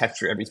 every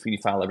texture, every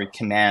 3D file, every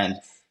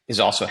command is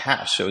also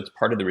hashed. So it's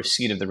part of the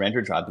receipt of the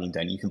render job being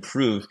done. You can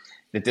prove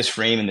that this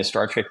frame in the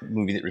Star Trek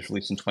movie that was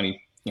released in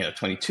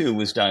 2022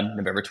 was done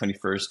November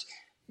 21st,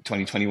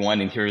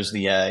 2021, and here's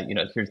the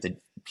here's the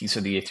piece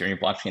of the Ethereum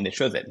blockchain that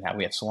shows that. Now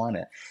we have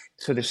Solana.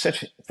 So there's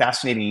such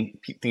fascinating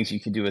things you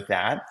can do with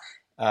that.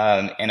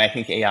 And I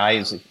think AI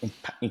is an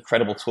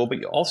incredible tool, but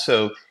you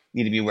also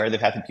need to be aware of the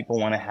fact that people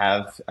want to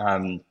have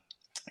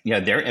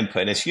their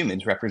input as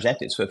humans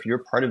represented. So if you're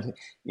part of,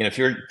 if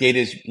your data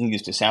is being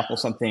used to sample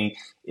something,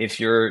 if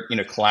you're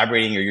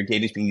collaborating or your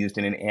data is being used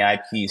in an AI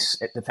piece,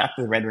 the fact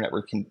that the render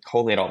network can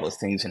collate all those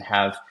things and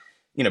have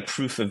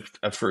proof of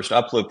first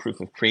upload,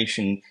 proof of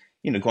creation,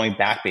 going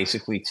back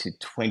basically to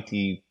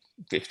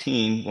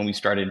 2015 when we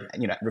started,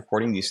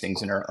 recording these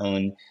things in our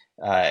own,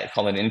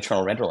 call it an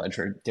internal render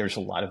ledger. There's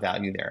a lot of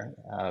value there.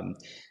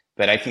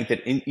 But I think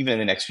that even in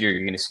the next year,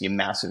 you're going to see a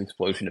massive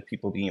explosion of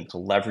people being able to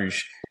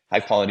leverage high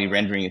quality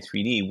rendering in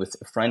 3D with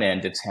a front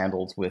end that's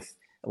handled with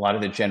a lot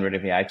of the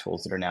generative AI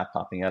tools that are now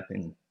popping up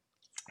in,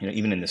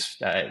 even in this,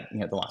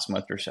 the last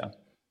month or so.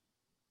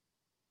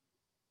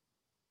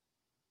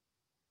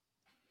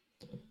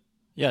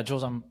 Yeah,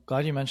 Jules, I'm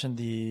glad you mentioned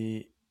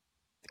the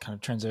kind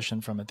of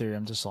transition from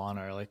Ethereum to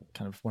Solana, or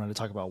kind of wanted to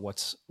talk about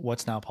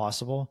what's now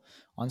possible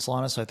on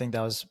Solana. So I think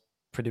that was a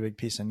pretty big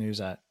piece of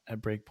news at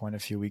Breakpoint a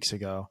few weeks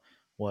ago,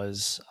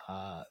 was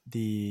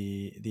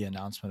the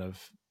announcement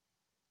of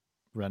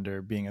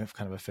Render being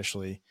kind of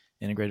officially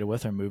integrated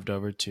with or moved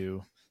over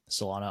to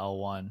Solana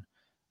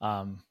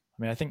L1.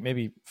 I mean, I think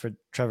maybe for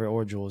Trevor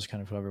or Jules,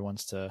 kind of whoever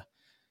wants to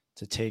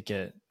take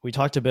it. We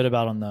talked a bit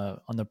about on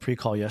the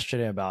pre-call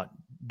yesterday about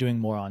doing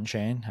more on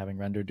chain, having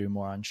Render do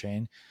more on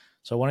chain.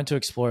 So I wanted to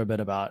explore a bit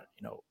about,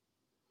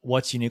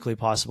 what's uniquely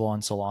possible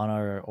on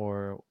Solana,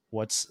 or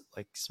what's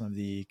like some of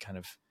the kind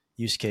of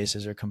use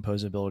cases or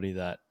composability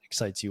that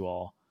excites you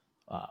all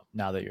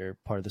now that you're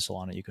part of the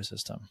Solana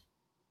ecosystem.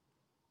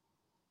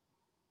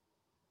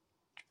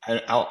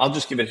 I'll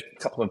just give it a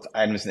couple of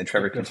items, and then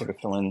Trevor can sort of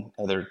fill in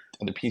other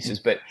pieces.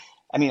 But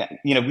I mean,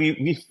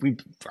 we've on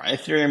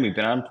Ethereum, we've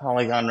been on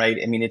Polygon, right?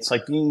 I mean, it's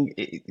like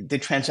the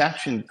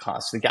transaction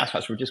costs, the gas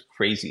costs were just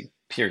crazy.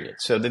 Period.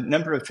 So the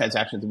number of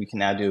transactions that we can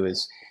now do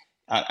is,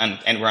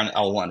 and we're on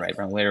L1, right?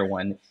 We're on layer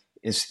 1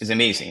 is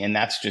amazing, and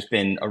that's just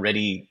been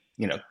already,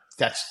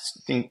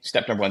 that's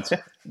step number 1.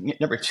 Step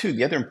number 2,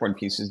 the other important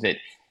piece is that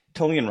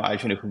Tony and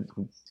Raj, who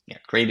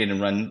created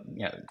and run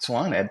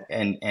Solana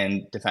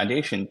and the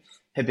foundation,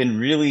 have been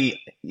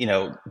really,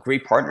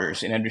 great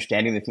partners in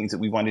understanding the things that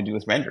we want to do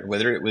with Render.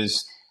 Whether it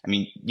was,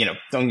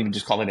 don't even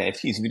just call it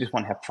NFTs. We just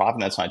want to have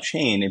provenance on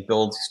chain and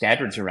build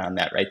standards around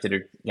that, right? That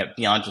are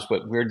beyond just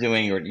what we're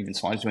doing or even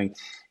Solana's doing.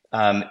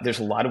 There's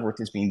a lot of work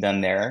that's being done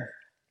there,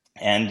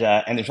 and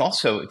there's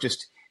also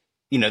just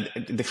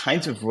the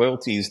kinds of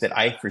royalties that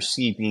I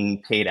foresee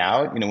being paid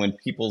out. When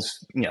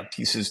people's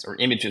pieces or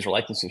images or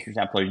likenesses, for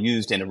example, are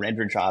used in a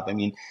render job. I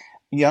mean,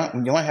 you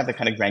want to have that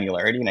kind of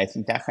granularity, and I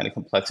think that kind of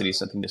complexity is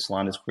something that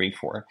Solana is great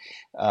for.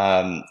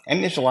 And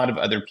there's a lot of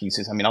other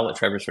pieces. I mean, I'll let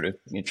Trevor sort of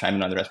chime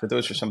in on the rest, but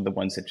those are some of the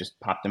ones that just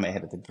popped in my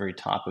head at the very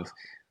top of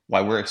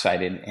why we're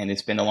excited. And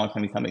it's been a long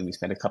time coming. We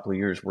spent a couple of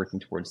years working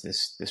towards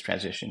this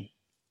transition.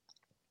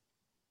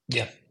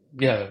 Yeah.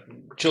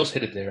 Jules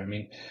hit it there. I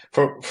mean,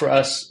 for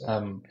us,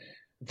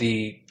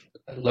 the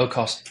low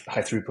cost,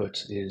 high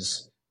throughput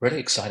is really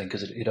exciting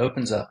because it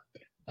opens up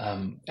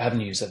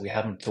avenues that we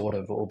haven't thought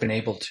of or been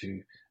able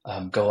to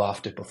go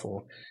after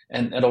before.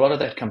 And a lot of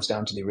that comes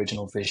down to the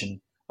original vision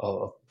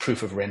of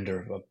proof of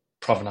render, of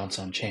provenance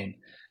on chain.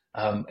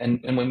 And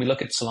when we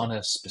look at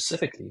Solana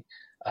specifically,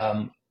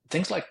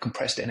 things like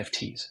compressed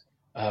NFTs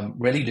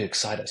really do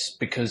excite us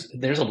because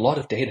there's a lot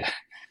of data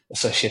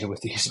associated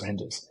with these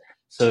renders.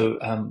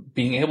 So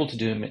being able to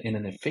do them in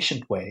an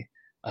efficient way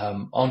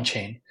on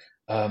chain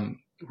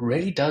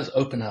really does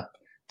open up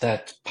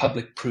that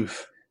public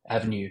proof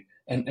avenue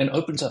and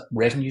opens up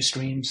revenue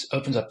streams,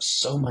 opens up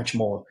so much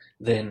more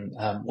than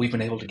we've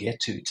been able to get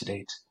to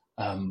date.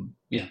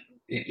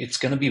 It's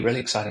going to be really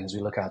exciting as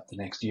we look out the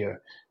next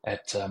year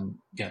at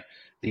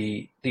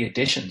the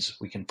additions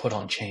we can put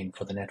on chain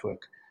for the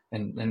network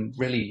and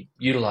really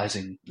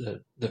utilizing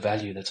the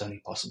value that's only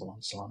possible on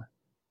Solana.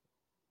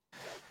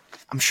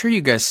 I'm sure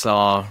you guys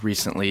saw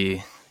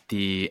recently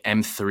the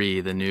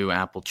M3, the new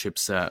Apple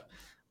chipset,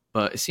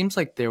 but it seems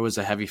like there was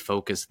a heavy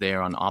focus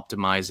there on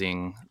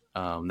optimizing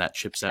that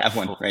chipset. I have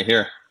one right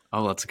here.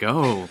 Oh, let's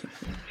go.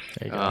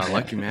 There you go.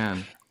 Lucky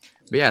man.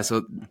 But yeah,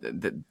 so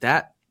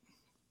that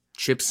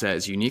chipset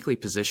is uniquely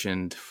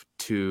positioned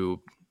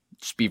to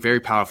just be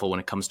very powerful when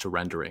it comes to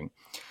rendering.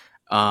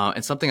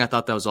 And something I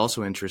thought that was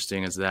also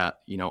interesting is that,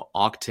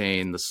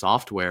 Octane, the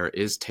software,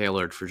 is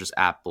tailored for just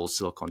Apple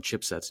silicon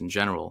chipsets in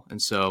general. And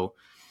so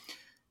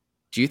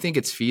do you think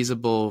it's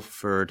feasible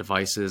for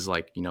devices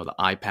like, the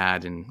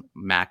iPad and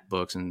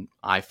MacBooks and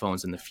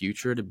iPhones in the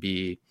future to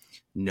be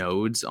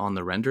nodes on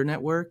the render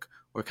network?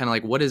 Or kind of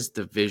like, what is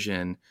the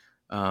vision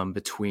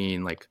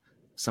between like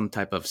some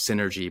type of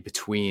synergy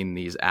between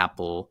these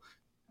Apple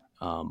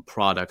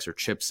products or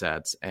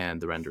chipsets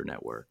and the render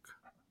network?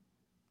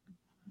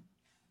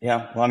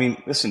 Yeah, well, I mean,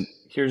 listen,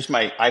 here's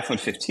my iPhone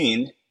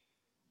 15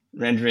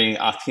 rendering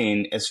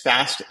Octane as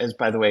fast as,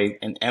 by the way,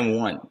 an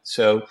M1.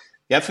 So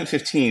the iPhone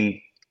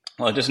 15,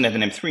 well, it doesn't have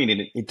an M3 in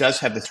it. It does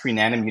have the 3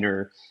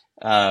 nanometer,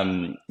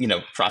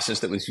 process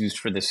that was used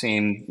for the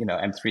same,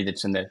 M3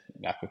 that's in the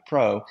MacBook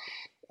Pro.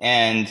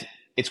 And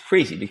it's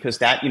crazy because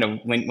that,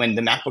 when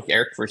the MacBook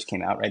Air first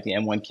came out, right, the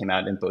M1 came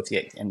out and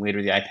and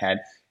later the iPad,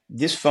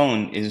 this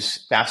phone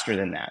is faster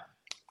than that.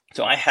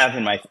 So I have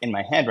in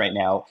my head right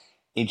now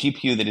a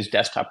GPU that is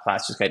desktop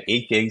class. It's got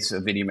 8 gigs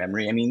of video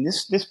memory. I mean,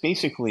 this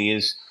basically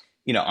is,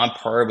 on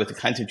par with the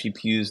kinds of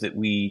GPUs that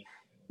we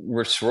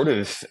were sort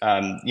of,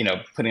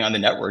 putting on the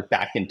network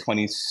back in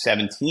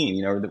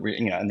 2017, or that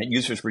and that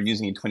users were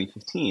using in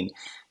 2015.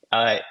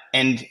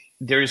 And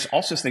there's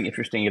also something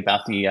interesting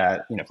about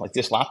the, like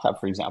this laptop,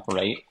 for example,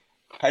 right?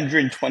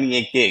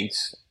 128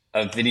 gigs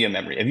of video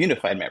memory, of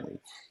unified memory.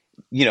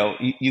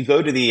 You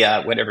go to the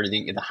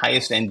the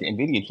highest end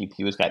NVIDIA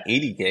GPU has got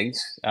 80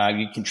 gigs.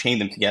 You can chain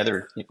them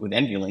together with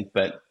NVLink,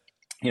 but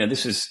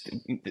this is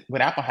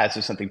what Apple has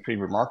is something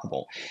pretty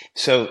remarkable.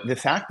 So the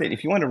fact that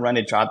if you want to run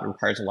a job that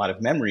requires a lot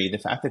of memory, the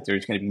fact that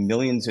there's going to be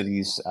millions of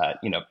these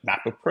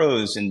MacBook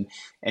Pros and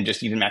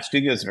just even Mac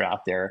Studios that are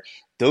out there,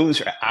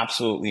 those are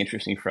absolutely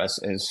interesting for us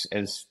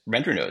as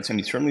render nodes. I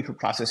mean, certainly for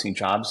processing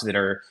jobs that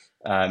are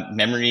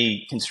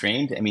memory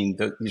constrained. I mean,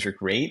 these are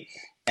great.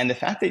 And the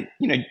fact that,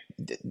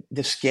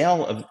 the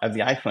scale of the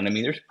iPhone, I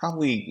mean, there's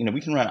probably,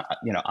 we can run,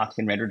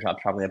 Octane render jobs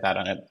probably about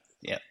on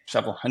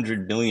several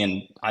 100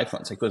 million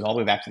iPhones. It goes all the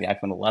way back to the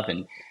iPhone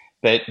 11.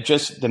 But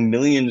just the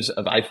millions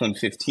of iPhone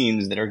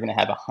 15s that are going to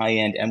have a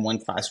high-end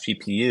M1 class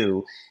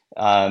GPU,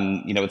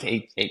 with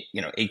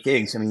 8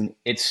 gigs. I mean,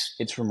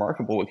 it's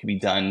remarkable what can be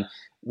done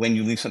when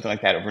you leave something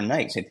like that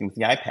overnight. Same thing with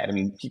the iPad. I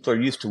mean, people are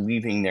used to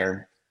leaving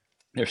their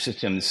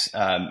systems,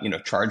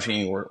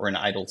 charging or in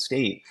idle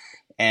state.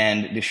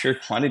 And the sheer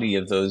quantity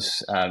of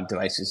those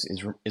devices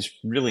is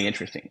really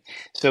interesting.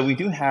 So we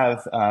do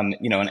have,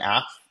 an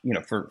app,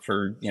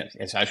 for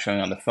as I was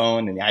showing on the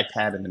phone and the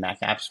iPad and the Mac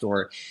App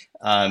Store,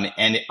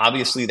 and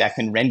obviously that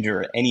can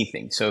render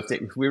anything. So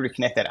if we were to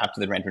connect that app to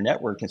the render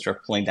network and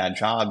start pulling down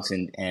jobs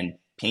and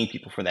paying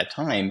people for that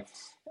time,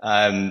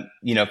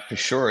 for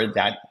sure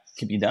that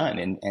could be done.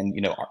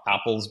 And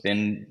Apple's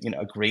been,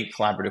 a great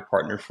collaborative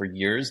partner for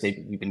years.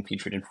 We've been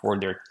featured in 4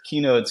 of their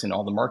keynotes and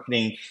all the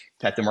marketing. In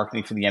fact, the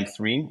marketing for the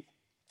M3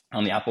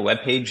 on the Apple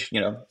webpage,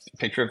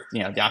 picture of, the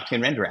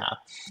Octane Render app.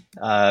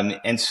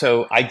 And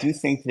so I do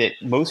think that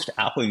most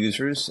Apple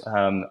users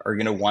are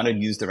going to want to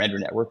use the render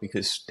network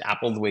because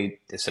Apple, the way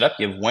it's set up,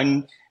 you have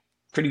one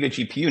pretty good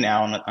GPU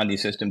now on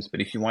these systems.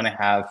 But if you want to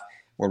have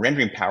more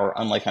rendering power,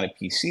 unlike on a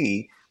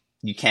PC,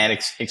 you can't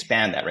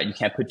expand that, right? You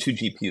can't put 2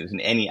 GPUs in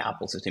any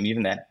Apple system.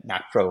 Even that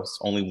Mac Pro is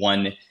only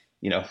one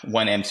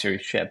M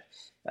series chip.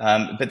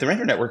 But the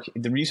render network,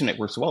 the reason it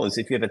works well is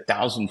if you have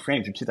 1,000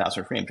 frames or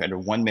 2,000 frames, right, or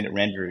 1 minute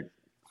render,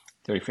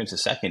 30 frames a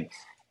second,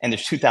 and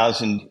there's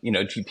 2,000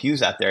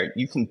 GPUs out there,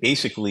 you can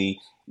basically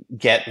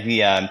get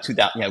the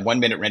 1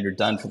 minute render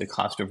done for the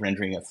cost of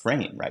rendering a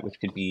frame, right, which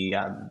could be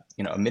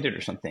a minute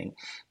or something,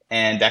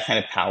 and that kind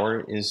of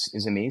power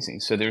is amazing.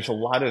 So there's a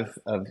lot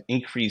of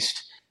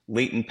increased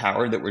latent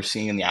power that we're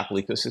seeing in the Apple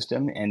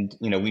ecosystem, and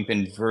we've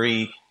been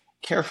very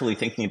carefully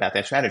thinking about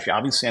that strategy.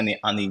 Obviously,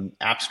 on the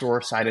App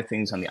Store side of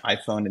things, on the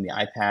iPhone and the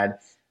iPad,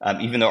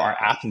 even though our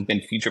app has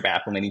been featured by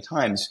Apple many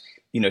times,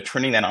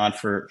 turning that on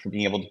for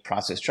being able to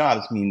process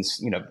jobs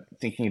means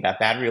thinking about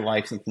battery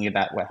life, thinking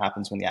about what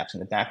happens when the app's in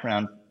the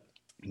background.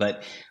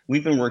 But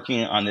we've been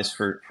working on this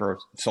for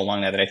so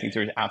long now that I think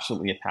there's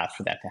absolutely a path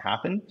for that to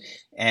happen.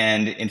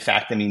 And in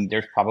fact, I mean,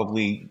 there's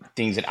probably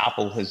things that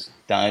Apple has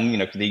done,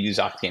 they use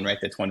Octane, right?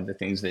 That's one of the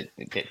things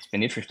that's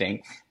been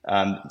interesting.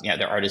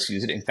 Their artists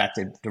use it. In fact,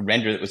 the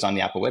render that was on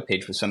the Apple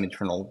webpage was some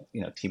internal,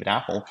 team at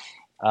Apple.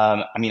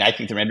 I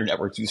think the render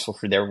network's useful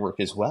for their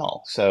work as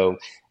well. So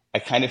I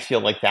kind of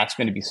feel like that's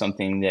going to be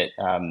something that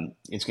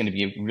is going to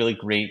be a really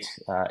great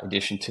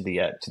addition to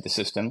the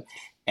system.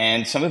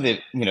 And some of the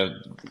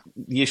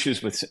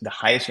issues with the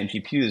highest end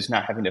GPUs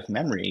not having enough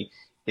memory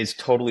is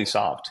totally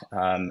solved.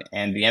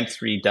 And the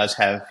M3 does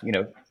have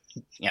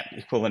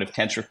equivalent of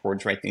tensor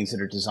cores, right? Things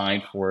that are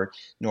designed for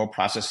neural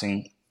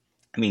processing.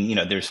 I mean,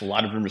 there's a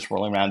lot of rumors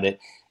swirling around that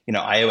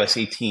iOS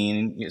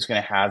 18 is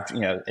going to have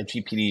a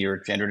GPT or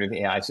generative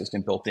AI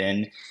system built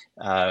in.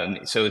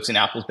 So it's in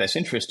Apple's best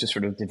interest to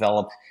sort of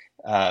develop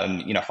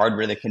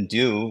hardware that can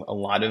do a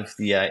lot of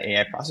the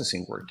AI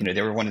processing work.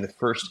 They were one of the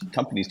first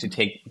companies to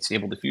take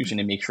Stable Diffusion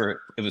and make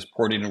sure it was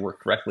ported and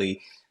worked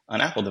correctly on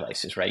Apple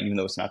devices, right? Even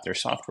though it's not their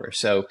software.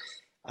 So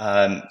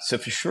for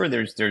sure,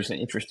 there's an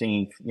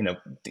interesting,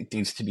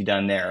 things to be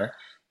done there.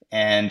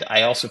 And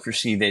I also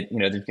foresee that,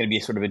 there's going to be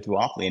a sort of a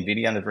duopoly,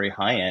 NVIDIA on the very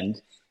high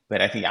end, but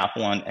I think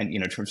Apple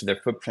in terms of their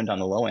footprint on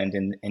the low end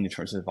and in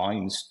terms of the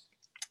volumes,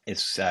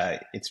 it's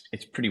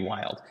pretty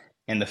wild.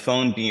 And the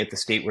phone being at the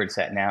state where it's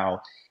at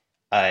now,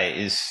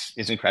 is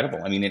incredible.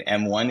 I mean, an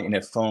M1 in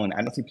a phone,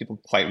 I don't think people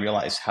quite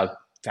realize how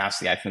fast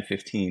the iPhone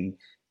 15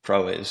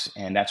 Pro is,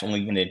 and that's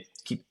only going to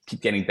keep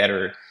getting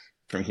better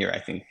from here,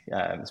 I think,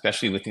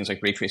 especially with things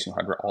like ray tracing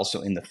hardware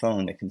also in the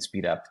phone that can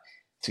speed up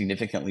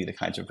significantly the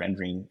kinds of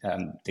rendering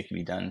that can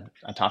be done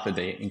on top of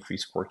the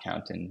increased core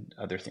count and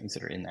other things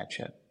that are in that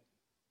chip.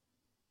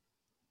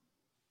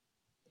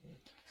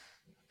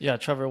 Yeah,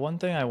 Trevor, one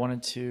thing I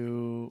wanted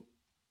to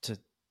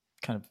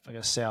kind of, I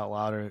guess, say out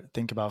loud or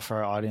think about for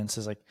our audience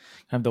is like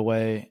kind of the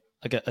way,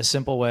 like a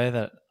simple way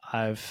that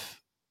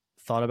I've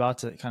thought about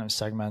to kind of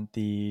segment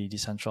the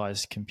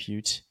decentralized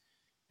compute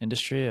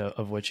industry,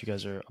 of which you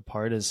guys are a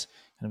part, is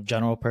kind of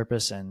general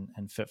purpose and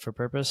fit for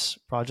purpose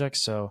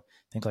projects. So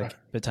I think like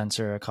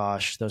Bitensor,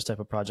 Akash, those type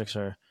of projects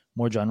are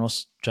more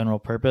general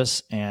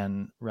purpose,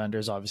 and Render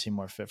is obviously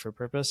more fit for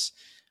purpose.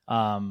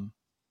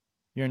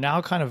 You're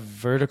now kind of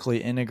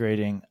vertically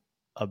integrating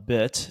a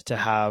bit to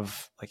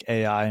have like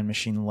AI and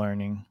machine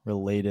learning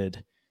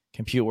related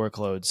compute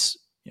workloads,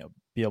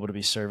 be able to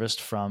be serviced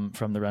from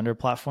the Render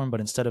platform. But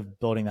instead of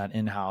building that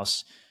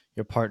in-house,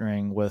 you're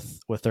partnering with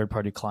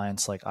third-party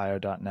clients like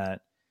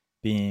IO.net,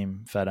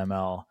 Beam,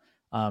 FedML.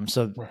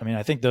 So, I mean,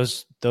 I think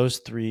those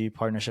 3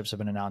 partnerships have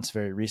been announced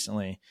very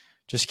recently.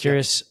 Just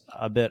curious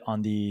a bit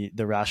on the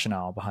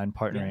rationale behind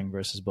partnering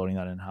versus building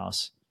that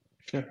in-house.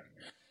 Sure.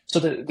 So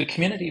the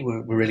community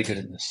were really good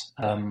in this.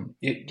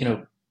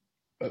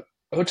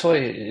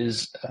 Otoy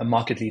is a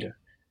market leader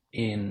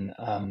in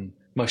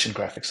motion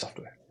graphics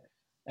software,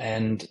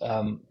 and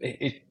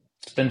it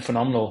it's been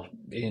phenomenal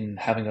in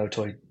having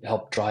Otoy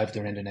help drive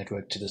the render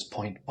network to this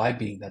point by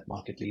being that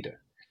market leader.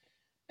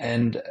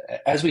 And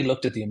as we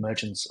looked at the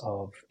emergence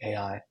of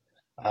AI,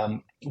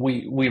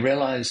 we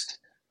realized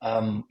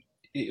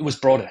it was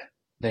broader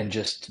than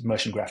just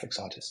motion graphics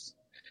artists.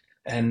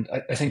 And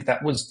I think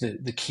that was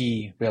the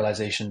key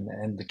realization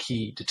and the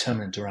key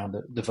determinant around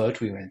the vote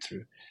we went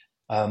through.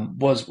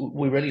 Was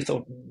we really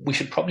thought we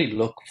should probably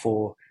look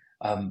for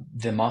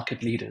the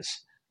market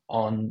leaders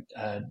on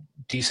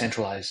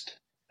decentralized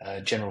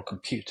general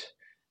compute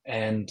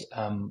and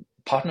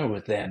partner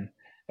with them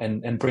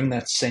and bring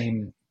that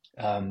same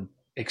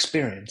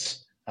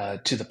experience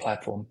to the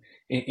platform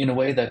in a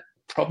way that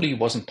probably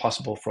wasn't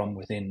possible from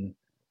within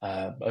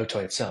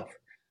Otoy itself.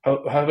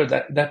 However,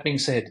 that being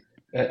said,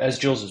 as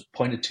Jules has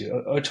pointed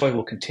to, Otoy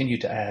will continue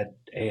to add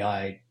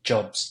AI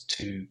jobs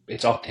to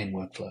its Octane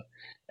workflow,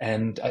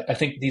 and I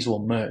think these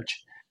will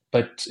merge.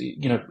 But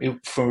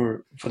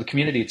for the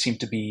community, it seemed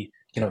to be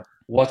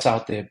what's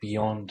out there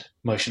beyond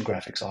motion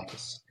graphics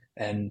artists,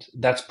 and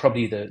that's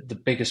probably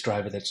the biggest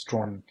driver that's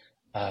drawn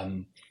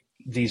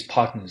these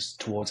partners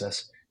towards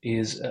us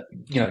is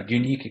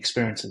unique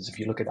experiences. If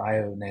you look at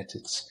IONet,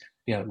 it's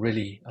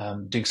really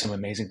doing some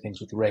amazing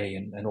things with Ray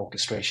and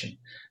orchestration.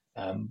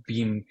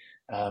 Beam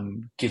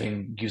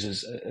giving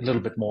users a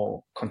little bit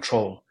more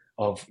control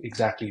of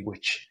exactly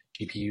which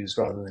GPUs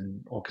rather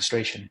than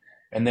orchestration.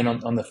 And then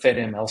on the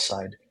FedML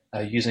side,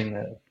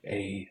 using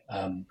a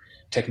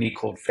technique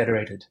called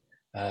federated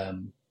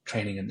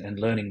training and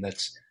learning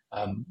that's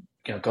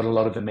got a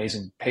lot of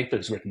amazing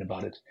papers written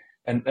about it.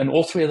 And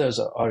all three of those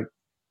are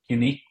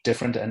unique,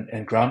 different,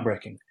 and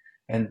groundbreaking.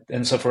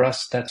 And so for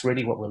us, that's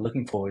really what we're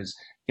looking for is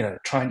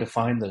trying to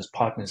find those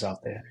partners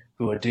out there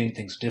who are doing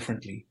things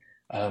differently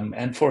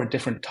and for a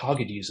different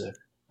target user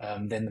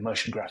than the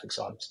motion graphics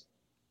artist.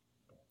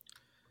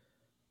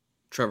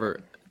 Trevor,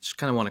 just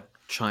kind of want to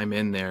chime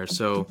in there.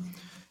 So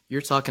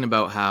you're talking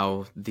about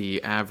how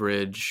the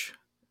average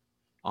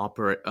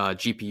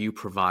GPU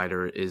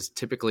provider is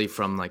typically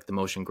from like the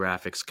motion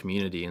graphics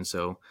community. And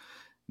so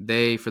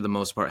they, for the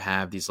most part,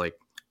 have these like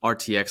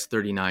RTX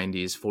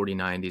 3090s,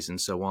 4090s,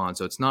 and so on.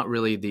 So it's not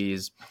really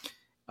these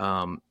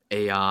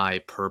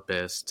AI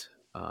purposed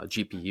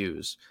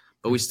GPUs,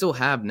 but we still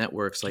have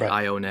networks like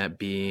Right. IONet,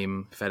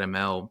 Beam,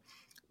 FedML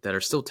that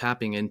are still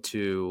tapping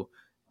into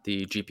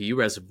the GPU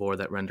reservoir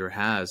that Render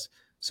has.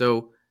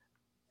 So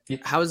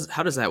how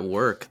does that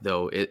work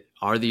though?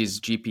 Are these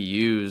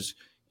GPUs,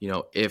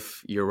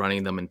 if you're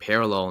running them in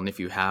parallel and if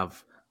you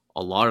have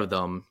a lot of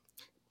them,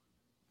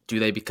 do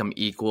they become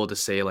equal to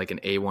say like an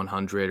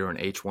A100 or an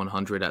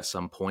H100 at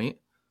some point?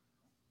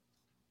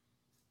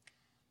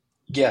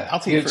 Yeah. I'll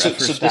take it so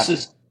first. this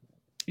is,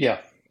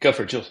 go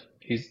for it, Jules.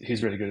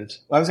 He's really good at it.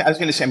 Well, I was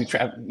going to say,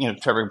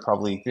 Trevor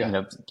probably,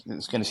 Yeah.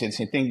 is going to say the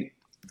same thing.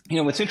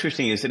 What's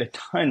interesting is that a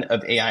ton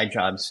of AI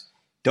jobs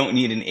don't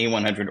need an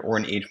A100 or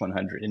an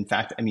H100. In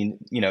fact,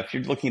 if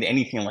you're looking at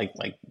anything like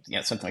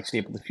something like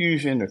Stable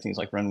Diffusion or things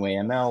like Runway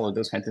ML or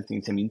those kinds of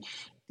things,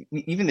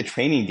 even the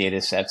training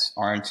data sets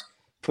aren't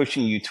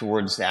pushing you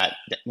towards that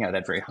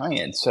very high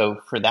end.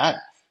 So for that,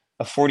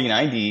 a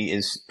 4090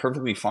 is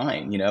perfectly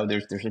fine.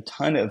 There's a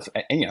ton of,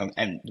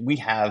 and we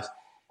have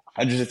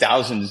hundreds of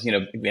thousands,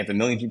 we have 1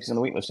 million GPUs on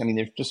the wait list.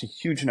 There's just a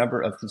huge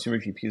number of consumer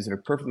GPUs that are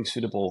perfectly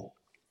suitable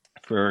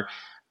for,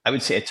 I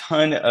would say, a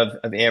ton of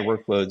AI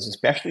workloads,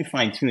 especially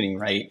fine tuning,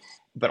 right?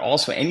 But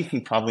also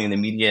anything probably in the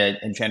media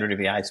and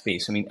generative AI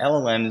space.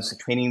 LLMs,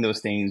 training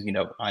those things,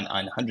 on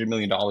 $100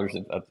 million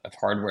of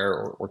hardware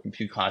or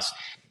compute costs,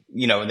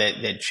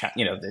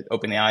 that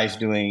OpenAI is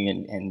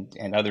doing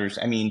and others.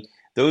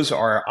 Those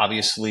are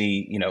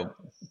obviously,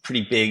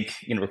 pretty big,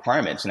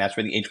 requirements, and that's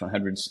where the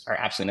H100s are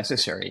absolutely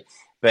necessary.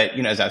 But,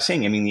 as I was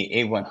saying, the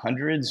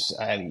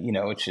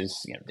A100s, which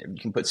is, you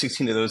can put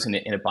 16 of those in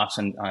a box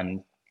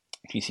on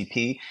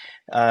GCP.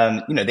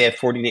 They have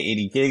 40 to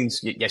 80 gigs.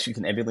 Yes, you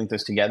can emulate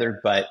those together,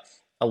 but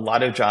a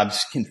lot of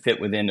jobs can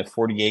fit within a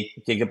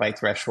 48 gigabyte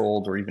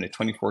threshold or even a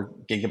 24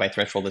 gigabyte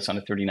threshold that's on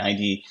a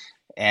 3090.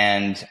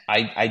 And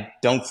I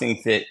don't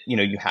think that,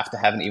 you have to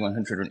have an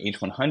A100 or an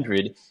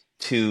H100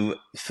 to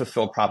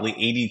fulfill probably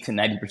 80 to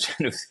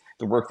 90% of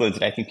the workloads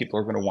that I think people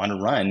are going to want to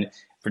run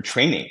for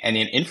training. And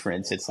in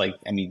inference, it's like,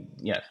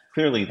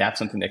 clearly that's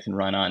something that can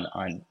run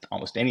on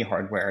almost any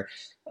hardware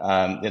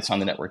that's on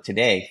the network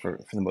today for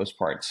the most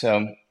part.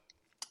 So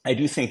I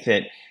do think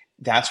that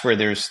that's where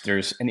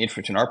there's an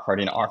interest in our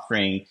part in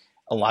offering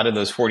a lot of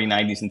those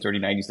 4090s and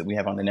 3090s that we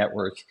have on the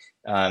network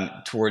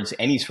towards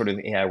any sort of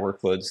AI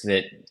workloads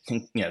that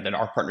can, that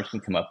our partners can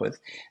come up with.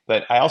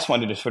 But I also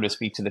wanted to sort of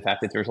speak to the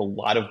fact that there's a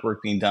lot of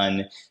work being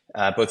done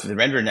both with the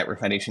Render Network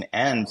Foundation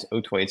and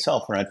Otoy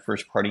itself around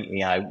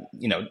first-party AI,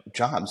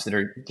 jobs that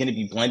are going to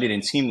be blended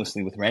in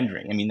seamlessly with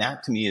rendering.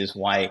 That to me is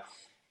why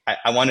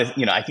I want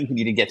to, I think we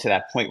need to get to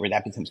that point where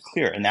that becomes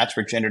clear. And that's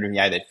where generative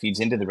AI that feeds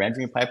into the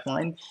rendering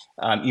pipeline,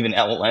 even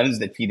LLMs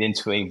that feed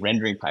into a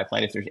rendering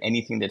pipeline. If there's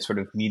anything that's sort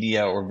of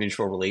media or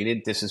visual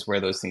related, this is where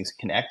those things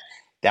connect.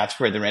 That's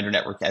where the render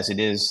network as it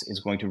is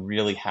going to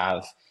really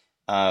have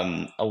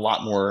a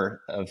lot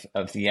more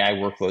of the AI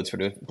workload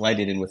sort of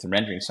blended in with the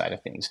rendering side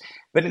of things.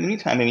 But in the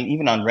meantime, I mean,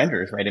 even on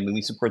renders, right? I mean,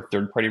 we support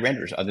third-party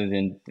renders other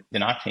than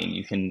Octane.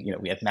 You can,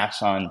 we have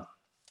Maxon.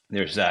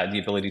 There's the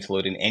ability to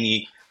load in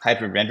any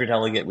hybrid render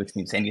delegate, which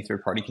means any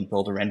third party can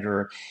build a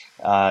renderer.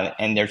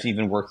 And there's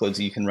even workloads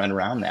that you can run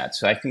around that.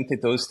 So I think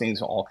that those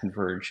things all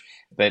converge.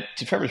 But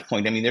to Trevor's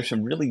point, I mean, there's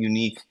some really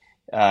unique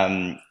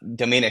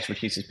domain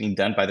expertise that's being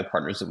done by the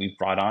partners that we've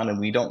brought on, and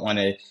we don't want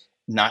to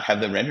not have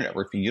the render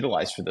network be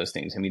utilized for those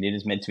things. I mean, it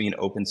is meant to be an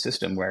open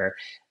system where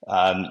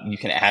you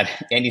can add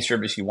any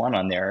service you want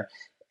on there.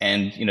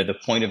 And, the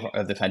point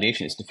of the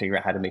foundation is to figure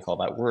out how to make all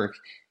that work.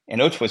 And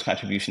Ochoa's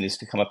contribution is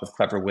to come up with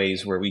clever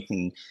ways where we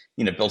can,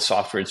 build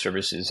software and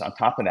services on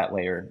top of that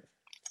layer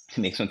to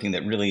make something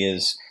that really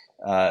is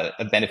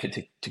a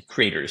benefit to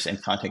creators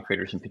and content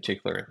creators in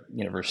particular,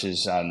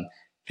 versus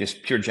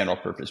just pure general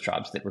purpose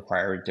jobs that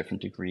require a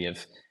different degree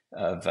of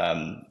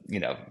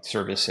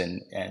service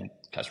and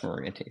customer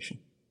orientation.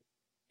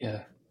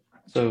 Yeah.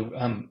 So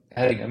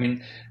adding, I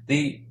mean,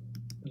 the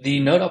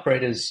node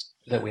operators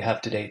that we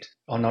have to date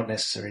are not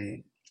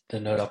necessarily the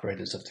node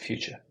operators of the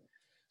future.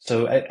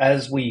 So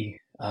as we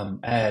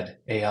add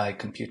AI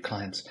compute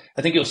clients,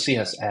 I think you'll see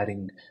us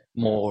adding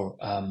more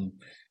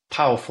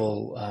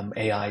powerful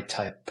AI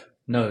type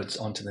nodes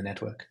onto the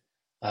network.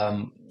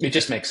 It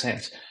just makes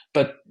sense.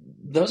 But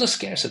those are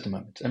scarce at the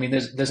moment. I mean,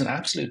 there's an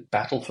absolute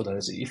battle for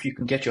those. If you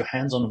can get your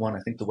hands on one,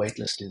 I think the wait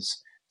list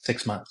is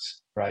 6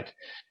 months, right?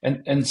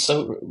 And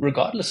so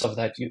regardless of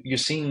that, you're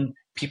seeing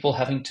people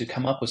having to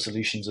come up with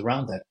solutions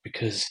around that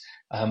because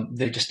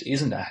there just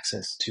isn't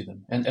access to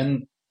them.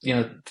 And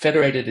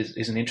federated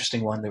is an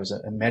interesting one. There was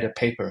a meta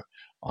paper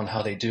on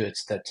how they do it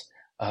that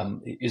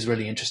is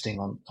really interesting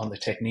on the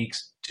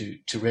techniques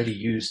to really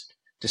use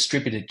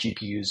distributed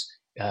GPUs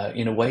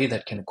in a way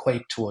that can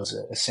equate towards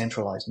a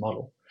centralized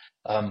model.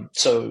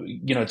 So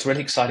it's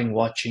really exciting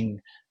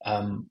watching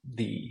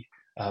the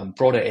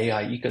broader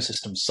AI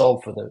ecosystem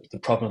solve for the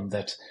problem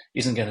that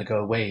isn't going to go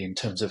away in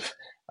terms of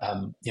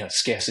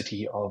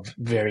scarcity of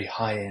very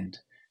high-end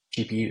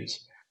GPUs.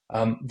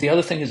 The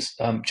other thing is,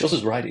 Jules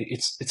is right.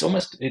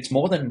 It's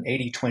more than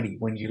 80-20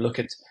 when you look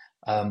at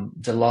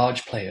the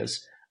large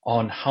players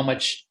on how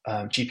much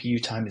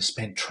GPU time is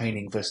spent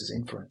training versus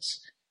inference.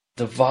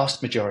 The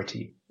vast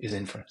majority is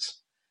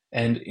inference,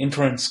 and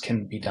inference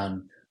can be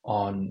done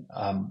on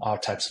our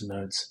types of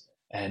nodes.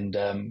 And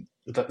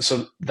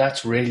so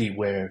that's really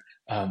where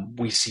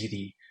we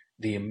see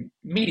the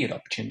immediate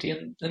opportunity.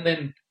 And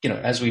then,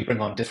 as we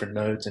bring on different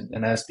nodes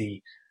and as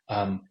the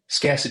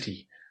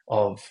scarcity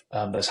of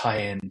those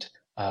high-end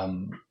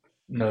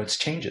nodes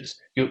changes,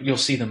 you'll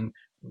see them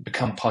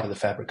become part of the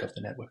fabric of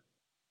the network.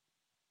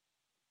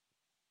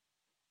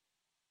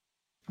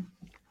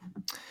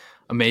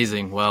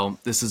 Amazing. Well,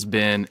 this has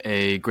been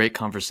a great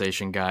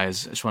conversation,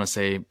 guys. I just want to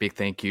say a big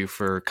thank you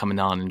for coming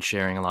on and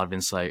sharing a lot of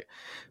insight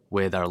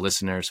with our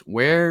listeners.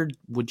 Where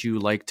would you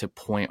like to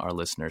point our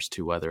listeners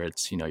to, whether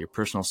it's, your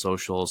personal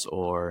socials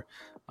or,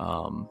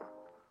 a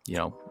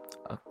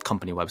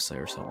company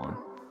website or so on?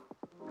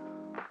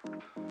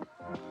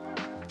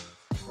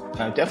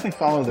 Definitely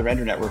follow the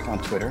Render Network on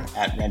Twitter,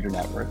 @Render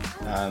Network.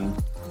 I'm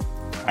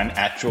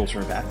at Jules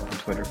Urbach on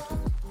Twitter.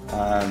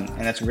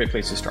 And that's a great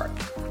place to start.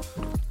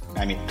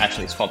 I mean,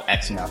 actually, it's called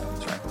X now.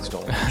 That's right. It's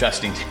still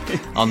adjusting.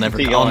 I'll never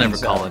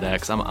call it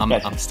X.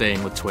 I'm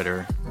staying with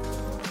Twitter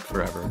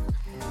forever.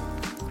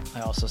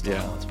 I also still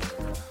call it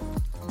Twitter.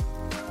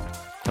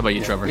 How about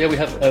you, Trevor? Yeah, we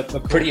have a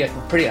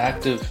pretty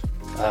active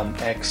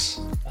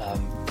X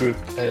group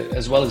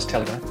as well as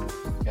Telegram,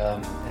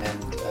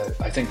 and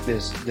I think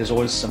there's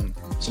always some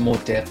more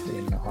depth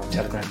in our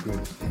Telegram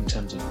group in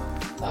terms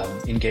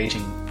of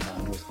engaging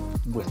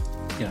with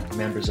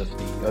members of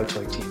the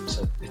Otoy team.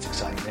 So it's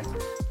exciting there.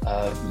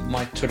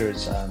 My Twitter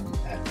is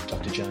at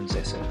Dr. Jones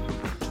SF,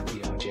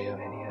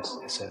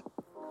 DRJONES SF.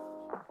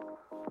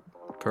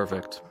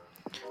 Perfect.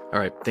 All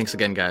right. Thanks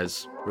again,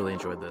 guys. Really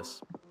enjoyed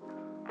this.